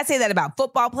Beyonce. I say that about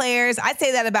football players. I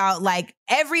say that about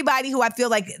everybody who I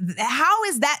feel how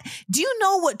is that? Do you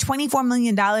know what $24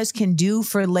 million can do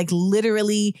for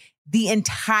literally the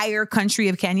entire country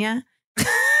of Kenya?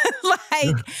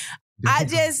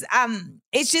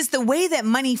 It's just the way that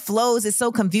money flows is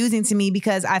so confusing to me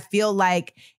because I feel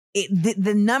like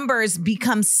the numbers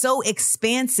become so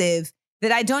expansive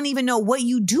that I don't even know what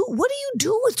you do. What do you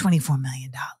do with $24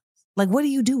 million? Like, what do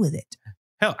you do with it?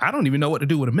 Hell, I don't even know what to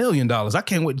do with $1 million. I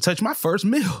can't wait to touch my first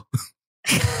meal.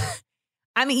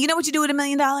 I mean, you know what you do with $1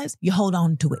 million? You hold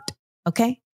on to it.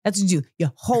 Okay? That's what you do.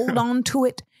 You hold on to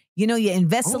it. You know, you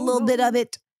invest a little bit of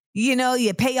it. You know,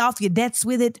 you pay off your debts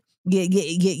with it.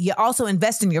 You also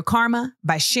invest in your karma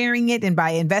by sharing it and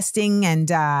by investing and,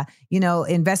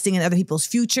 investing in other people's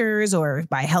futures or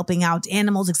by helping out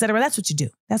animals, et cetera. That's what you do.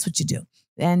 That's what you do.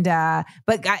 And,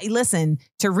 but listen,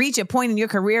 to reach a point in your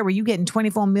career where you getting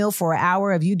 24 mil for an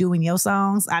hour of you doing your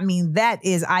songs, I mean, that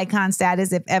is icon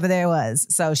status if ever there was.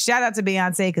 So shout out to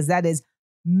Beyonce because that is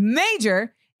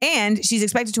major. And she's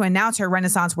expected to announce her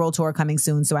Renaissance World Tour coming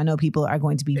soon. So I know people are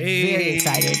going to be very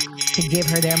excited to give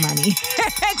her their money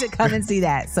to come and see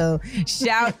that. So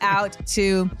shout out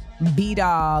to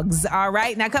B-Dogs. All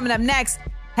right. Now coming up next,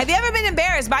 have you ever been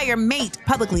embarrassed by your mate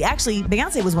publicly? Actually,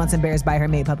 Beyonce was once embarrassed by her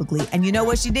mate publicly. And you know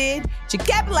what she did? She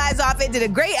capitalized off it, did a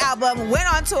great album,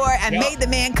 went on tour, and made the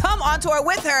man come on tour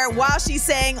with her while she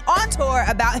sang on tour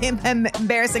about him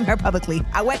embarrassing her publicly.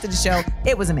 I went to the show.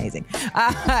 It was amazing.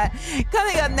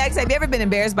 Coming up next, have you ever been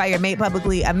embarrassed by your mate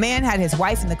publicly? A man had his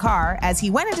wife in the car as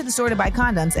he went into the store to buy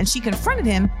condoms, and she confronted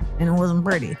him, and it wasn't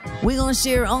pretty. We're going to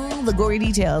share all the gory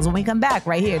details when we come back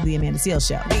right here to The Amanda Seales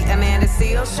Show. The Amanda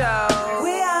Seales Show.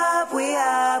 We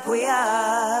up.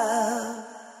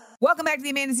 Welcome back to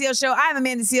The Amanda Seales Show. I'm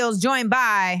Amanda Seales, joined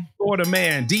by Florida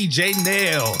man, DJ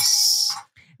Nails.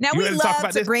 Now, we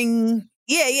love to bring...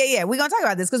 Yeah. We're going to talk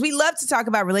about this because we love to talk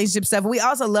about relationship stuff. We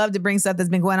also love to bring stuff that's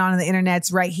been going on the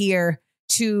internets right here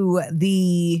to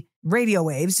the radio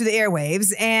waves, to the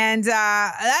airwaves. And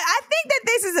I think that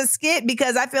this is a skit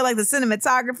because I feel like the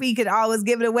cinematography could always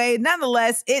give it away.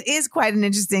 Nonetheless, it is quite an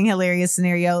interesting, hilarious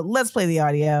scenario. Let's play the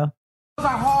audio. Are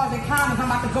hard and condoms.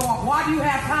 I'm about to go off. Why do you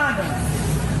have condoms?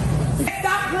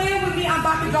 Stop playing with me. I'm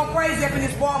about to go crazy up in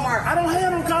this Walmart. I don't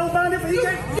have no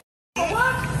condoms.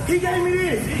 What? He gave me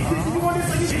this. You want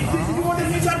this? You want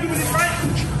this? You trying to give me this, right?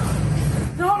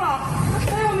 No, hold on. Stop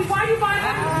playing with me. Why are you buying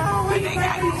condoms? You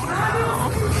got these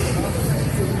condoms?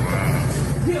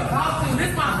 Yeah, I'll do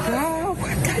this. My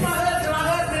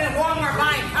husband at Walmart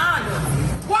buying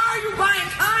condoms. Why are you buying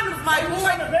condoms, my boy? It's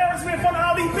an embarrassment in front of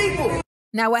all these people.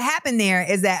 Now, what happened there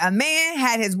is that a man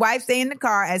had his wife stay in the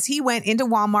car as he went into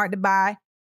Walmart to buy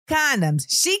condoms.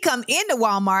 She come into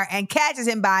Walmart and catches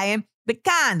him buying the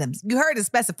condoms. You heard it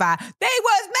specify, they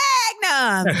was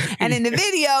Magnums. And in the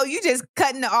video, you just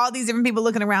cutting to all these different people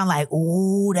looking around like,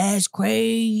 oh, that's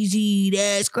crazy.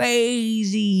 That's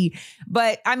crazy.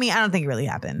 But I mean, I don't think it really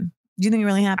happened. Do you think it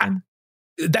really happened?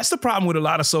 That's the problem with a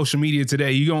lot of social media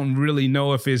today. You don't really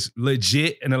know if it's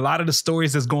legit. And a lot of the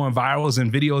stories that's going viral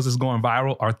and videos that's going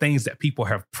viral are things that people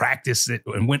have practiced it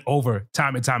and went over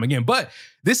time and time again. But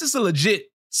this is a legit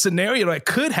scenario that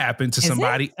could happen to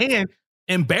somebody and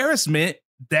embarrassment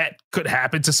that could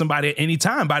happen to somebody at any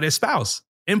time by their spouse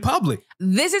in public.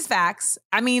 This is facts.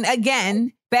 I mean,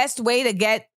 again, best way to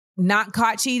get not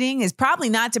caught cheating is probably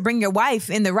not to bring your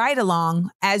wife in the ride along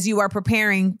as you are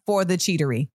preparing for the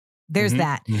cheatery. There's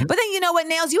that. But then you know what,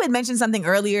 Nails? You had mentioned something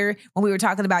earlier when we were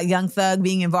talking about Young Thug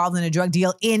being involved in a drug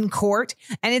deal in court.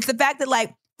 And it's the fact that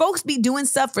like folks be doing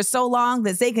stuff for so long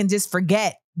that they can just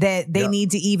forget that they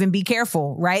need to even be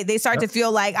careful, right? They start to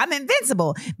feel like I'm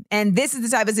invincible. And this is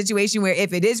the type of situation where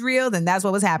if it is real, then that's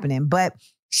what was happening. But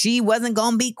she wasn't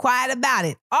going to be quiet about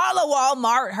it. All of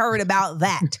Walmart heard about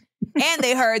that. And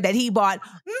they heard that he bought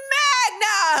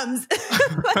Magnums.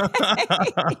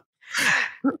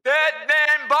 That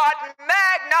man bought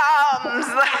Magnums.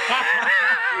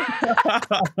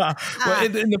 Well,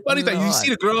 and the funny thing, you see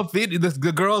the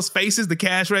girls' faces, the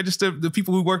cash register, the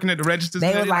people who working at the registers.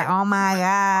 They were like, oh my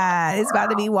God, it's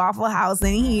about to be Waffle House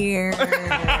in here. Lord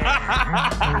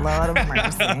of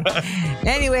mercy.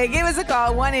 Anyway, give us a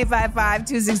call,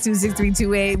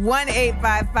 1-855-262-6328,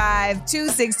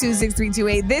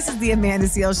 1-855-262-6328. This is the Amanda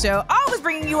Seales Show, always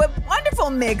bringing you a wonderful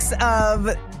mix of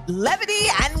levity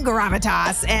and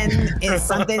gravitas, and it's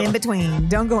something in between.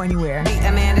 Don't go anywhere. The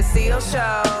Amanda Seales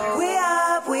Show. We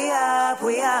up.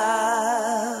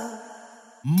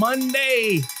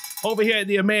 Monday over here at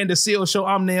the Amanda Seales Show.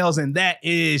 I'm Nails, and that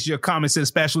is your common sense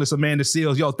specialist, Amanda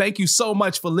Seales. Yo, thank you so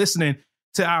much for listening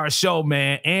to our show,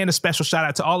 man. And a special shout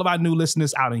out to all of our new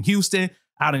listeners out in Houston,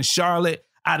 out in Charlotte,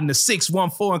 out in the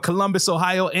 614 in Columbus,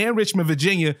 Ohio, and Richmond,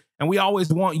 Virginia. And we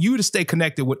always want you to stay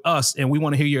connected with us, and we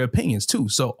want to hear your opinions too.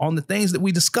 So on the things that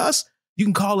we discuss, you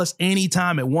can call us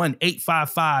anytime at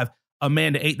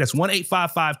 1-855-AMANDA8. That's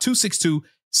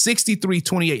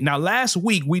 1-855-262-6328. Now, last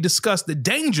week, we discussed the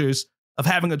dangers of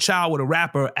having a child with a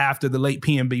rapper after the late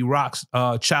PNB Rock's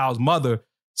child's mother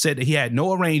said that he had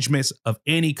no arrangements of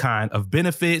any kind of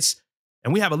benefits.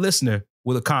 And we have a listener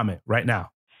with a comment right now.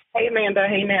 Hey, Amanda.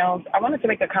 Hey, Nels. I wanted to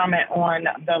make a comment on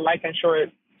the life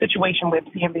insurance situation with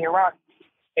PNB Rock's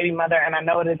baby mother. And I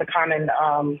know it is a common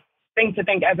thing to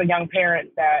think as a young parent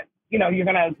that, you know, you're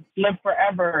going to live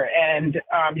forever and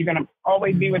you're going to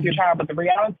always be with your child. But the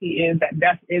reality is that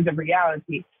death is a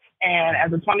reality. And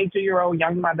as a 22-year-old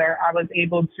young mother, I was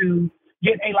able to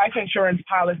get a life insurance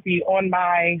policy on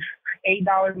my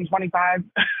 $8.25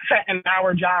 an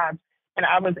hour job. And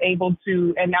I was able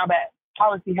to, and now that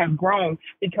policy has grown,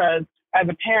 because as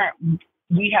a parent,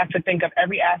 we have to think of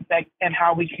every aspect and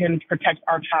how we can protect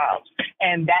our child.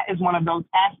 And that is one of those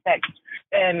aspects.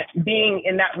 And being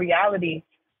in that reality,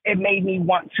 it made me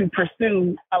want to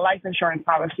pursue a life insurance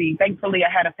policy. Thankfully,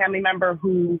 I had a family member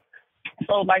who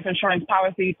sold life insurance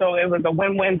policy, so it was a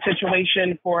win-win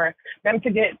situation for them to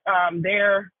get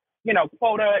their, you know,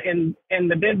 quota in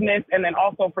the business, and then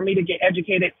also for me to get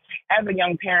educated as a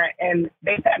young parent. And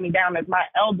they sat me down as my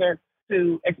elder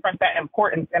to express that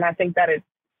importance. And I think that it's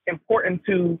important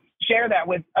to share that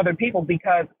with other people,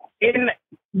 because in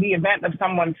the event of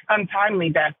someone's untimely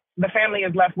death, the family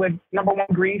is left with, number one,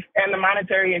 grief and the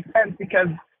monetary expense, because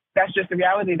that's just the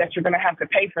reality that you're going to have to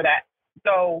pay for that.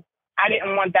 So I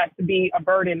didn't want that to be a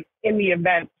burden in the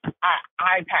event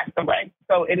I passed away.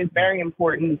 So it is very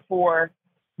important for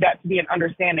that to be an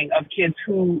understanding of kids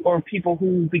who, or people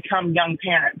who become young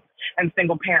parents and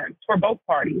single parents for both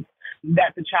parties,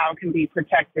 that the child can be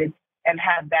protected and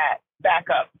have that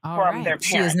backup from their parents.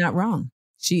 She is not wrong.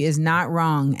 She is not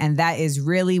wrong. And that is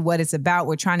really what it's about.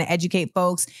 We're trying to educate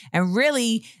folks and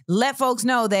really let folks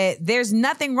know that there's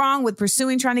nothing wrong with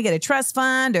pursuing, trying to get a trust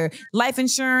fund or life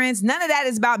insurance. None of that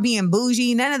is about being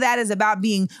bougie. None of that is about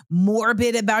being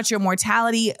morbid about your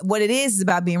mortality. What it is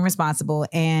about being responsible.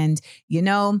 And, you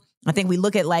know, I think we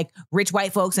look at like rich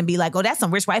white folks and be like, oh, that's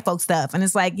some rich white folk stuff. And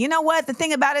it's like, you know what? The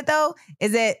thing about it, though,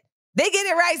 is that they get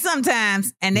it right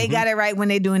sometimes and they got it right when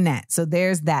they're doing that. So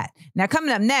there's that. Now, coming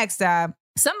up next,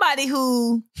 somebody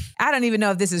who, I don't even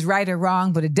know if this is right or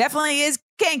wrong, but it definitely is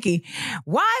kinky.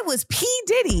 Why was P.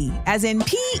 Diddy, as in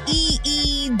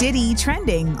P-E-E Diddy,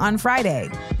 trending on Friday?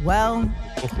 Well,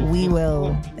 we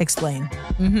will explain.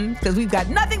 Because we've got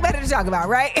nothing better to talk about,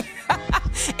 right?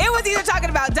 It was either talking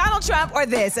about Donald Trump or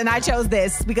this, and I chose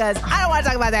this because I don't want to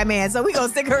talk about that man. So we're going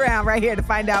to stick around right here to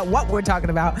find out what we're talking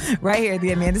about right here at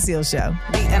The Amanda Seales Show.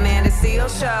 The Amanda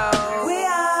Seales Show. We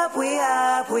up, we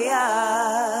up, we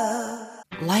up.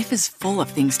 Life is full of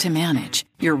things to manage.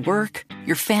 Your work,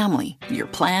 your family, your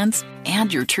plans,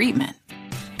 and your treatment.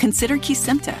 Consider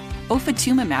Kesimpta,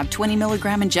 ofatumumab 20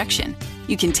 milligram injection.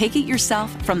 You can take it yourself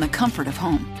from the comfort of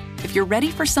home. If you're ready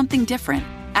for something different,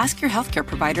 ask your healthcare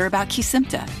provider about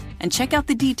Kesimpta and check out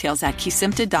the details at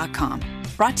kesimpta.com.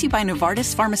 Brought to you by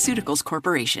Novartis Pharmaceuticals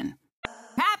Corporation.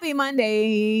 Happy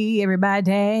Monday,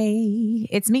 everybody.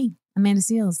 It's me, Amanda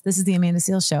Seales. This is The Amanda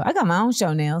Seales Show. I got my own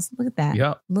show, Nails. Look at that.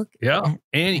 Yep. Look at that.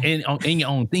 And your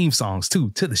own theme songs,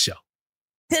 too, to the show.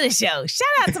 To the show. Shout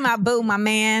out to my boo, my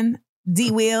man, D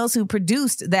Wills, who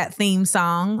produced that theme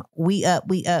song. We up,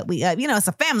 we up, we up. You know, it's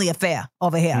a family affair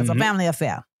over here. It's a family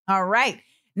affair. All right.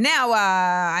 Now,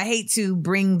 I hate to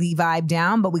bring the vibe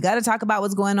down, but we got to talk about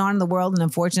what's going on in the world. And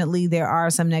unfortunately, there are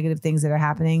some negative things that are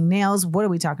happening. Nails, what are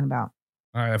we talking about?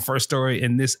 All right, first story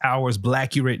in this hour's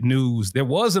Blackurate News. There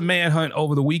was a manhunt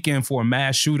over the weekend for a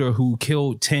mass shooter who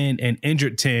killed 10 and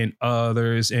injured 10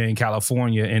 others in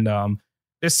California. And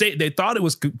they thought it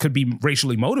was could be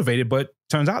racially motivated, but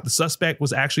turns out the suspect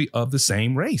was actually of the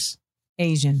same race.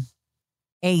 Asian.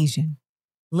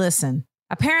 Listen,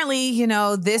 apparently, you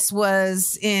know, this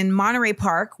was in Monterey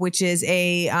Park, which is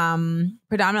a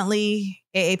predominantly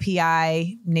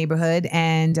AAPI neighborhood.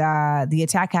 And the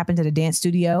attack happened at a dance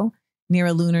studio near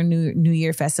a Lunar New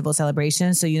Year festival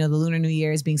celebration. So, you know, the Lunar New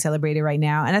Year is being celebrated right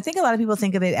now. And I think a lot of people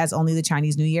think of it as only the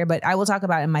Chinese New Year, but I will talk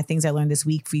about in my Things I Learned This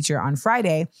Week feature on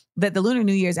Friday that the Lunar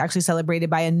New Year is actually celebrated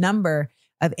by a number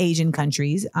of Asian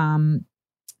countries. The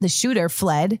shooter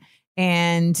fled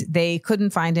and they couldn't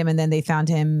find him. And then they found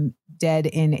him dead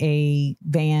in a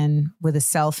van with a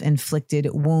self-inflicted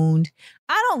wound.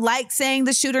 I don't like saying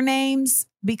the shooter names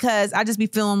because I just be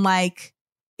feeling like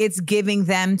it's giving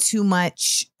them too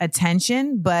much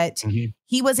attention, but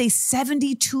he was a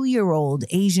 72-year-old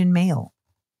Asian male.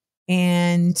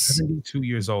 And 72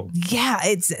 years old. Yeah,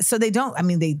 it's so they don't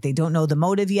know the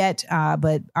motive yet,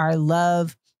 but our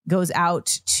love goes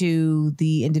out to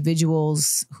the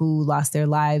individuals who lost their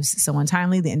lives so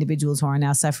untimely, the individuals who are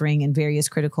now suffering in various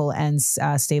critical and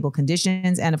stable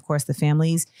conditions, and of course the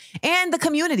families and the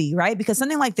community, right? Because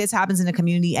something like this happens in a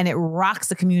community and it rocks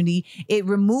the community. It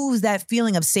removes that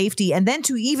feeling of safety. And then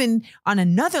to even on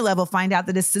another level, find out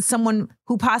that it's someone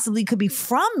who possibly could be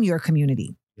from your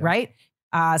community, right?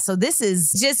 So this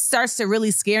is just starts to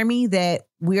really scare me that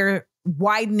we're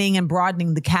widening and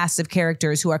broadening the cast of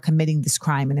characters who are committing this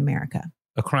crime in America.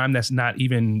 A crime that's not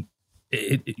even,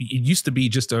 it used to be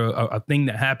just a thing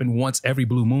that happened once every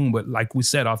blue moon. But like we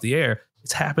said off the air,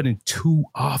 it's happening too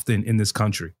often in this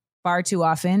country. Far too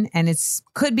often. And it's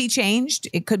could be changed.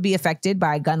 It could be affected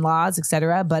by gun laws, et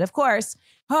cetera. But of course,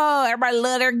 everybody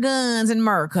love their guns in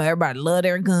America. Everybody love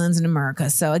their guns in America.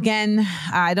 So again,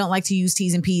 I don't like to use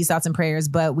T's and P's, thoughts and prayers,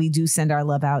 but we do send our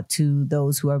love out to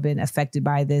those who have been affected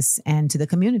by this and to the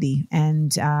community,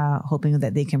 and hoping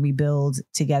that they can rebuild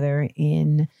together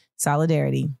in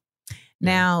solidarity.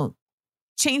 Now,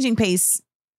 changing pace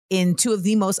in two of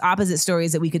the most opposite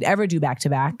stories that we could ever do back to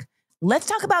back. Let's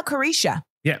talk about Caresha.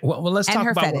 Yeah, well, let's talk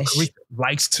about fetish. what Caresha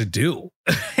likes to do.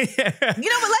 But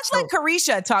let's let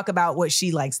Caresha talk about what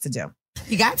she likes to do.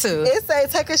 You got to. It say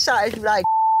take a shot if you like.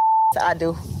 I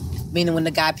do. Meaning when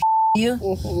the guy you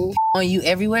on you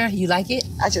everywhere, you like it?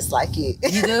 I just like it.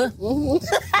 You do?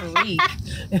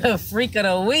 Freak of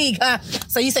the week, huh?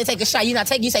 So you say take a shot. You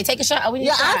say take a shot. Oh, we need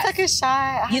a shot. I take a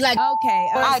shot. You like? Okay.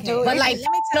 I do. But like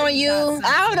on you,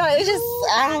 I don't know. It's just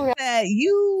I don't know.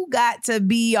 You got to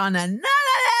be on another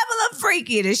level of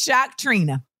freaky to shock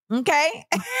Trina. Okay.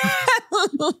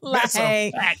 That's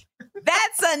a fact.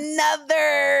 That's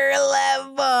another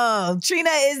level. Trina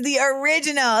is the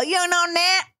original. You don't know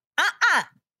that?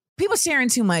 People sharing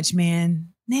too much, man.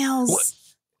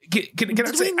 Nails. Can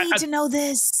I say, we need to know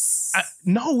this?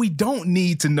 No, we don't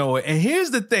need to know it. And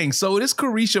here's the thing. So this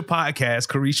Caresha podcast,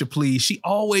 Caresha Please, she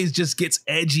always just gets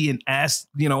edgy and asks,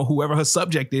 whoever her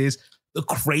subject is, the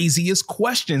craziest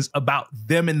questions about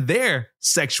them and their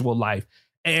sexual life.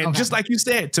 And just like you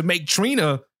said, to make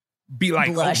Trina be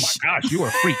like, blush. Oh my gosh, you are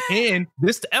a freak. And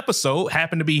this episode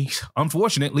happened to be,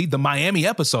 unfortunately, the Miami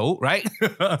episode, right?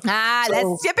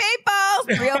 That's your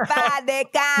people. Real bad, they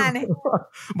kind.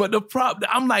 But the problem,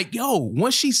 I'm like,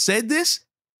 once she said this,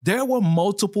 there were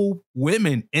multiple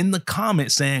women in the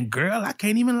comments saying, girl, I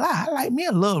can't even lie. I like me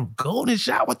a little golden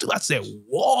shower too. I said,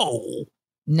 whoa.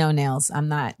 No, Nails, I'm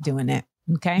not doing it.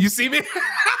 Okay. You see me?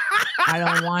 I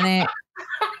don't want it.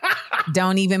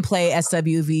 Don't even play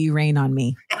SWV Rain on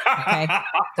me. Okay.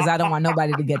 Because I don't want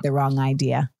nobody to get the wrong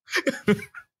idea.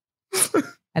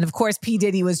 And of course, P.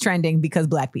 Diddy was trending because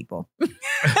Black people.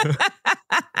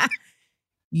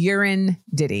 Urine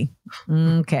Diddy.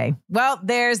 Okay. Well,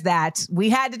 there's that. We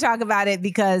had to talk about it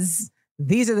because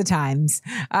these are the times.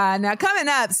 Now, coming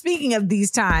up, speaking of these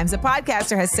times, a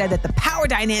podcaster has said that the power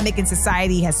dynamic in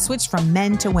society has switched from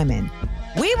men to women.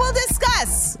 We will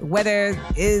discuss whether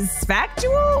is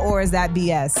factual or is that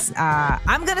BS.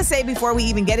 I'm going to say before we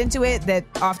even get into it that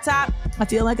off top, I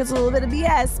feel like it's a little bit of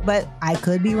BS, but I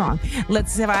could be wrong.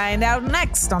 Let's find out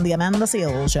next on The Amanda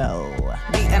Seales Show.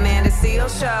 The Amanda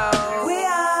Seales Show. We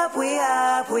up, we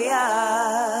up, we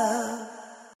up.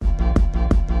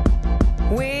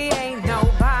 We ain't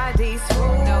nobody's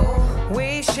fool. No.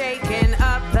 We shaking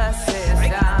up the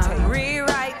system.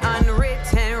 Rewrite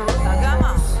unwritten rules. Come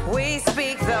on. We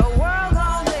speak, the world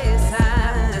gon'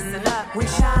 listen. Listen up. We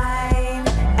shine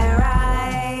and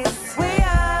rise. We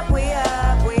up, we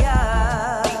up, we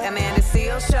up. The Amanda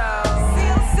Seales Show.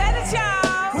 Seales said it,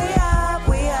 y'all. We up,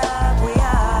 we up, we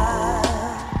up.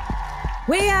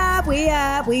 We up, we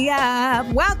up, we up.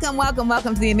 Welcome, welcome,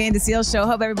 welcome to the Amanda Seales Show.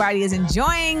 Hope everybody is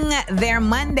enjoying their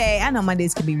Monday. I know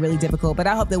Mondays can be really difficult, but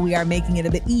I hope that we are making it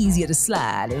a bit easier to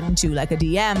slide into like a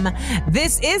DM.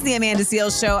 This is the Amanda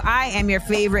Seales Show. I am your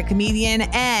favorite comedian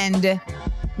and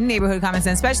neighborhood common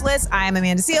sense specialist. I am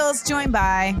Amanda Seales, joined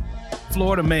by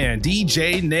Florida man,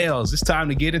 DJ Nails. It's time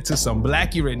to get into some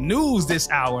Blackurate news this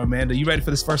hour, Amanda. You ready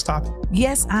for this first topic?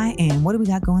 Yes, I am. What do we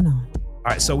got going on? All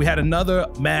right, so we had another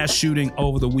mass shooting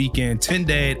over the weekend, 10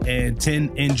 dead and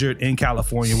 10 injured in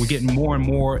California. We're getting more and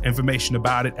more information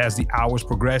about it as the hours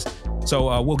progress.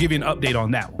 So we'll give you an update on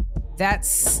that one.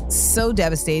 That's so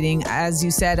devastating. As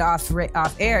you said off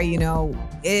air,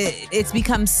 it's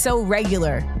become so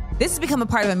regular. This has become a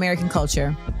part of American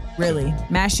culture, really.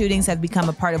 Mass shootings have become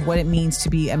a part of what it means to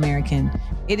be American.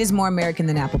 It is more American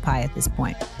than apple pie at this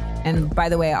point. And by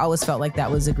the way, I always felt like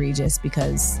that was egregious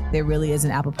because there really is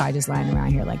an apple pie just lying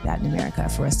around here like that in America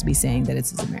for us to be saying that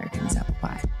it's as American as apple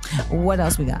pie. What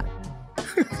else we got?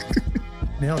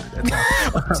 Nailed it.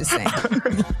 Just saying.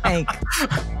 Hank.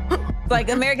 Like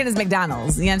American is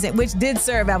McDonald's, you know what I'm saying? Which did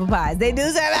serve apple pies. They do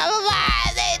serve apple pies.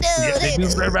 They do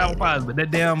serve apple pies, but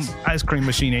that damn ice cream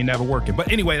machine ain't never working. But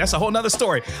anyway, that's a whole nother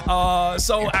story.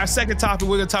 So our second topic,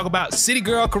 we're going to talk about city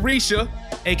girl Carisha,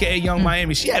 a.k.a. Young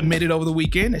Miami. She admitted over the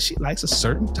weekend that she likes a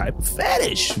certain type of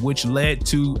fetish, which led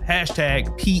to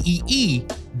hashtag PEE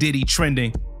Diddy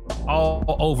trending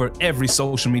all over every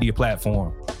social media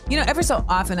platform. You know, ever so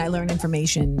often I learn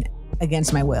information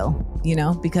against my will, you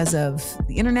know, because of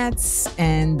the internets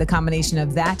and the combination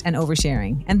of that and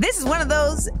oversharing. And this is one of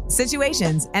those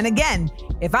situations. And again,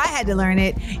 if I had to learn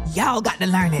it, y'all got to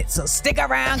learn it. So stick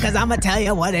around because I'm going to tell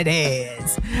you what it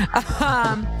is.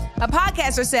 A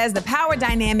podcaster says the power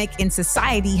dynamic in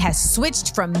society has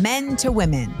switched from men to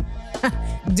women.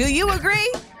 Do you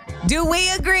agree? Do we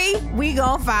agree? We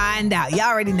gonna find out. Y'all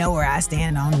already know where I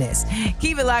stand on this.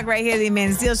 Keep it locked right here, the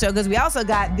Amanda Seales Show, because we also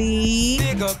got the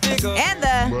and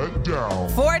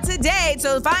the for today.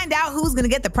 So find out who's gonna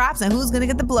get the props and who's gonna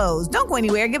get the blows. Don't go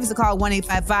anywhere. Give us a call,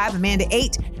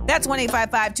 1-855-AMANDA-8. That's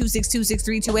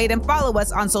 1-855-262-6328. And follow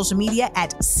us on social media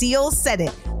at Seales Said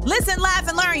It. Listen, laugh,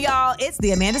 and learn, y'all. It's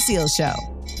the Amanda Seales Show.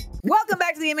 Welcome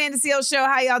back to the Amanda Seales Show.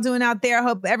 How y'all doing out there? I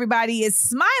hope everybody is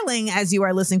smiling as you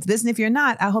are listening to this. And if you're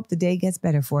not, I hope the day gets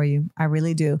better for you. I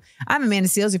really do. I'm Amanda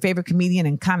Seales, your favorite comedian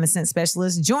and common sense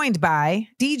specialist, joined by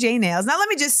DJ Nails. Now, let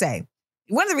me just say,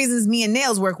 one of the reasons me and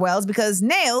Nails work well is because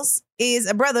Nails is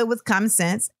a brother with common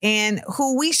sense and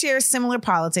who we share similar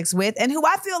politics with, and who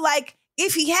I feel like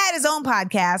if he had his own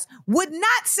podcast would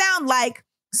not sound like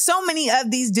so many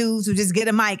of these dudes who just get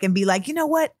a mic and be like, you know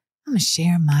what? I'm going to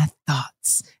share my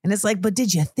thoughts. And it's like, but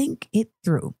did you think it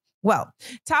through? Well,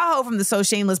 Tahoe from the So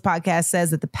Shameless podcast says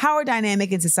that the power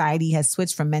dynamic in society has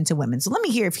switched from men to women. So let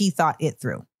me hear if he thought it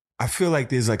through. I feel like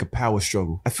there's like a power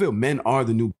struggle. I feel men are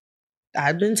the new.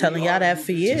 I've been telling y'all that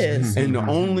for years. And the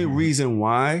only reason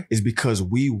why is because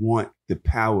we want the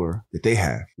power that they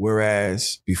have.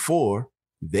 Whereas before,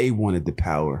 they wanted the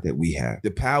power that we have. The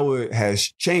power has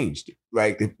changed.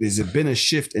 Like there's been a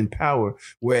shift in power.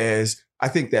 Whereas I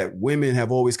think that women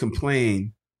have always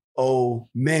complained, oh,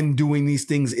 men doing these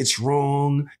things, it's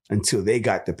wrong, until they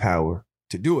got the power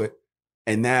to do it.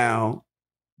 And now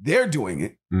they're doing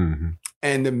it. Mm-hmm.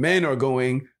 And the men are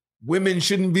going, women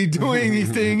shouldn't be doing these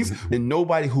things. And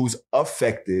nobody who's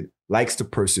affected likes the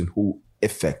person who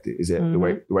affected. Is that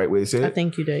the right way to say it? I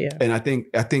think you do, yeah. And I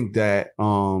think that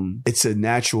it's a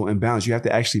natural imbalance. You have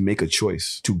to actually make a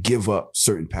choice to give up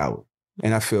certain power.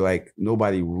 And I feel like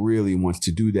nobody really wants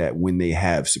to do that when they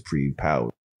have supreme power.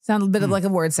 Sounds a bit of like a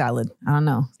word salad. I don't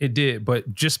know. It did.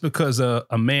 But just because a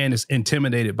man is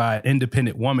intimidated by an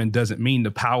independent woman doesn't mean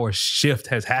the power shift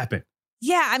has happened.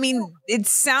 Yeah, I mean, it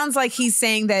sounds like he's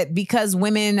saying that because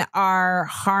women are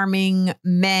harming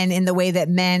men in the way that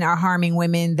men are harming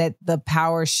women, that the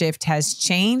power shift has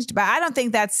changed. But I don't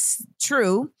think that's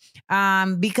true.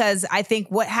 Because I think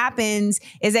what happens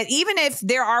is that even if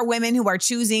there are women who are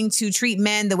choosing to treat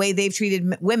men the way they've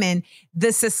treated women,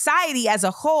 the society as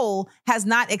a whole has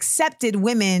not accepted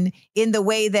women in the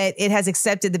way that it has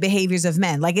accepted the behaviors of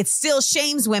men. Like it still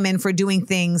shames women for doing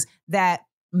things that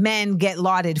men get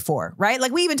lauded for, right?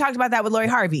 Like we even talked about that with Lori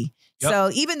Harvey. Yep.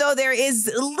 So even though there is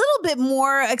a little bit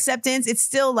more acceptance, it's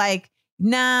still like,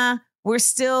 nah, we're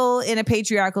still in a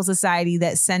patriarchal society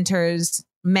that centers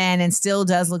men and still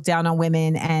does look down on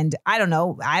women. And I don't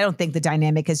know. I don't think the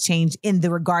dynamic has changed in the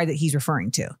regard that he's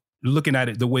referring to. Looking at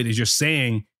it the way that you're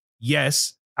saying,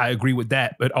 yes, I agree with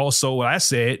that. But also what I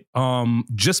said,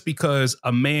 just because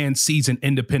a man sees an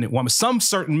independent woman, some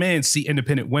certain men see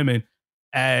independent women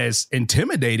as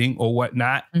intimidating or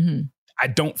whatnot. Mm-hmm. I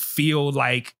don't feel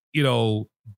like, you know,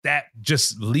 that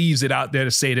just leaves it out there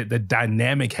to say that the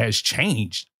dynamic has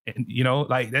changed. And, you know,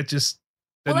 like that just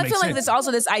doesn't I feel like there's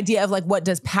also this idea of like, what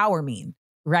does power mean?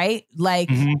 Right?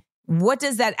 Like, what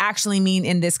does that actually mean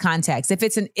in this context? If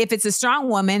it's a strong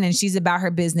woman and she's about her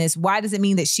business, why does it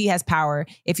mean that she has power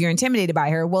if you're intimidated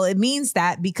by her? Well, it means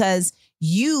that because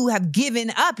you have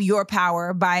given up your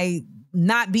power by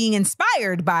not being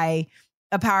inspired by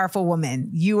a powerful woman.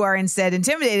 You are instead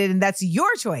intimidated, and that's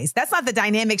your choice. That's not the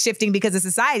dynamic shifting because of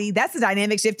society. That's the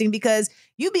dynamic shifting because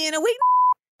you being a weak.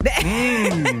 That's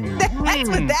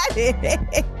what that is.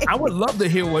 I would love to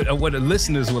hear what the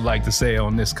listeners would like to say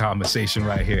on this conversation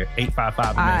right here.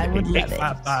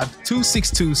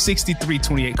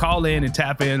 855-262-6328. Call in and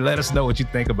tap in. Let us know what you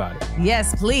think about it.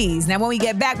 Yes, please. Now, when we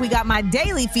get back, we got my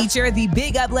daily feature, the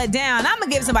Big Up Let Down. I'm going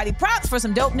to give somebody props for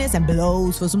some dopeness and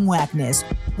blows for some whackness.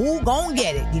 Who gonna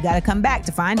get it? You got to come back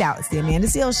to find out. It's the Amanda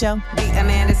Seales Show. The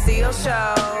Amanda Seales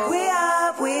Show. We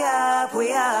up, we up,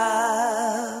 we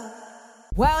up.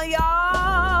 Well, y'all,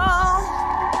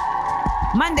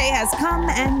 Monday has come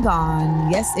and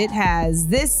gone. Yes, it has.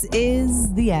 This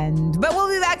is the end. But we'll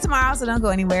be back tomorrow, so don't go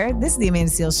anywhere. This is the Amanda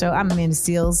Seales Show. I'm Amanda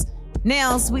Seales.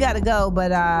 Nails, we got to go,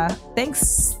 but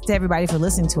thanks to everybody for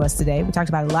listening to us today. We talked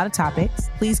about a lot of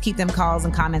topics. Please keep them calls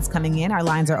and comments coming in. Our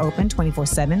lines are open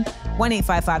 24/7.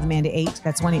 1-855-AMANDA-8.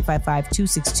 That's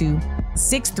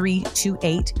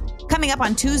 1-855-262-6328. Coming up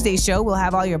on Tuesday's show, we'll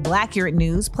have all your Blackurate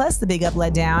news, plus the Big Up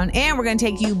Let Down, and we're going to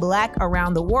take you black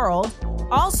around the world.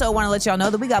 Also, want to let y'all know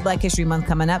that we got Black History Month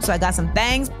coming up, so I got some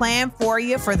things planned for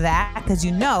you for that, because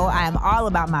you know I am all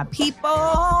about my people.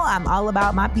 I'm all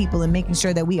about my people and making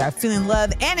sure that we are feeling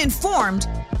loved and informed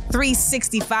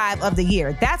 365 of the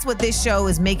year. That's what this show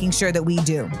is making sure that we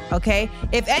do, okay?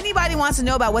 If anybody wants to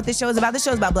know about what this show is about, this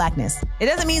show is about blackness. It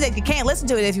doesn't mean that you can't listen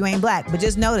to it if you ain't black, but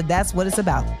just know that that's what it's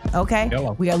about, okay?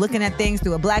 Hello. We are looking at things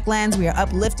through a black lens. We are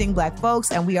uplifting black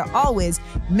folks, and we are always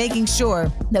making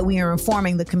sure that we are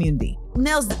informing the community.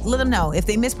 Nels, let them know if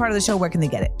they missed part of the show, where can they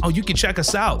get it? Oh, you can check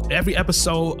us out. Every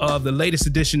episode of the latest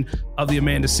edition of the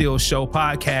Amanda Seales Show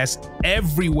podcast,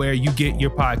 everywhere you get your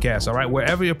podcasts, all right?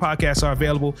 Wherever your podcasts are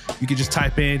available, you can just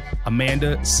type in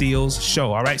Amanda Seales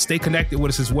Show, all right? Stay connected with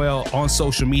us as well on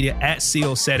social media at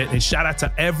Seales Said It. And shout out to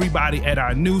everybody at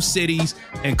our new cities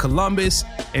in Columbus,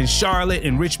 in Charlotte,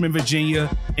 in Richmond,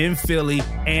 Virginia, in Philly,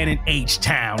 and in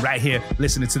H-Town, right here,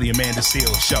 listening to the Amanda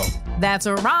Seales Show. That's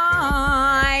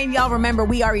right. Y'all remember,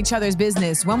 we are each other's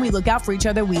business. When we look out for each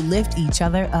other, we lift each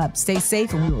other up. Stay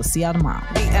safe, and we will see y'all tomorrow.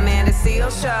 The Amanda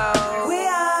Seales Show. We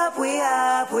up, we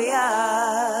up, we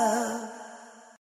up.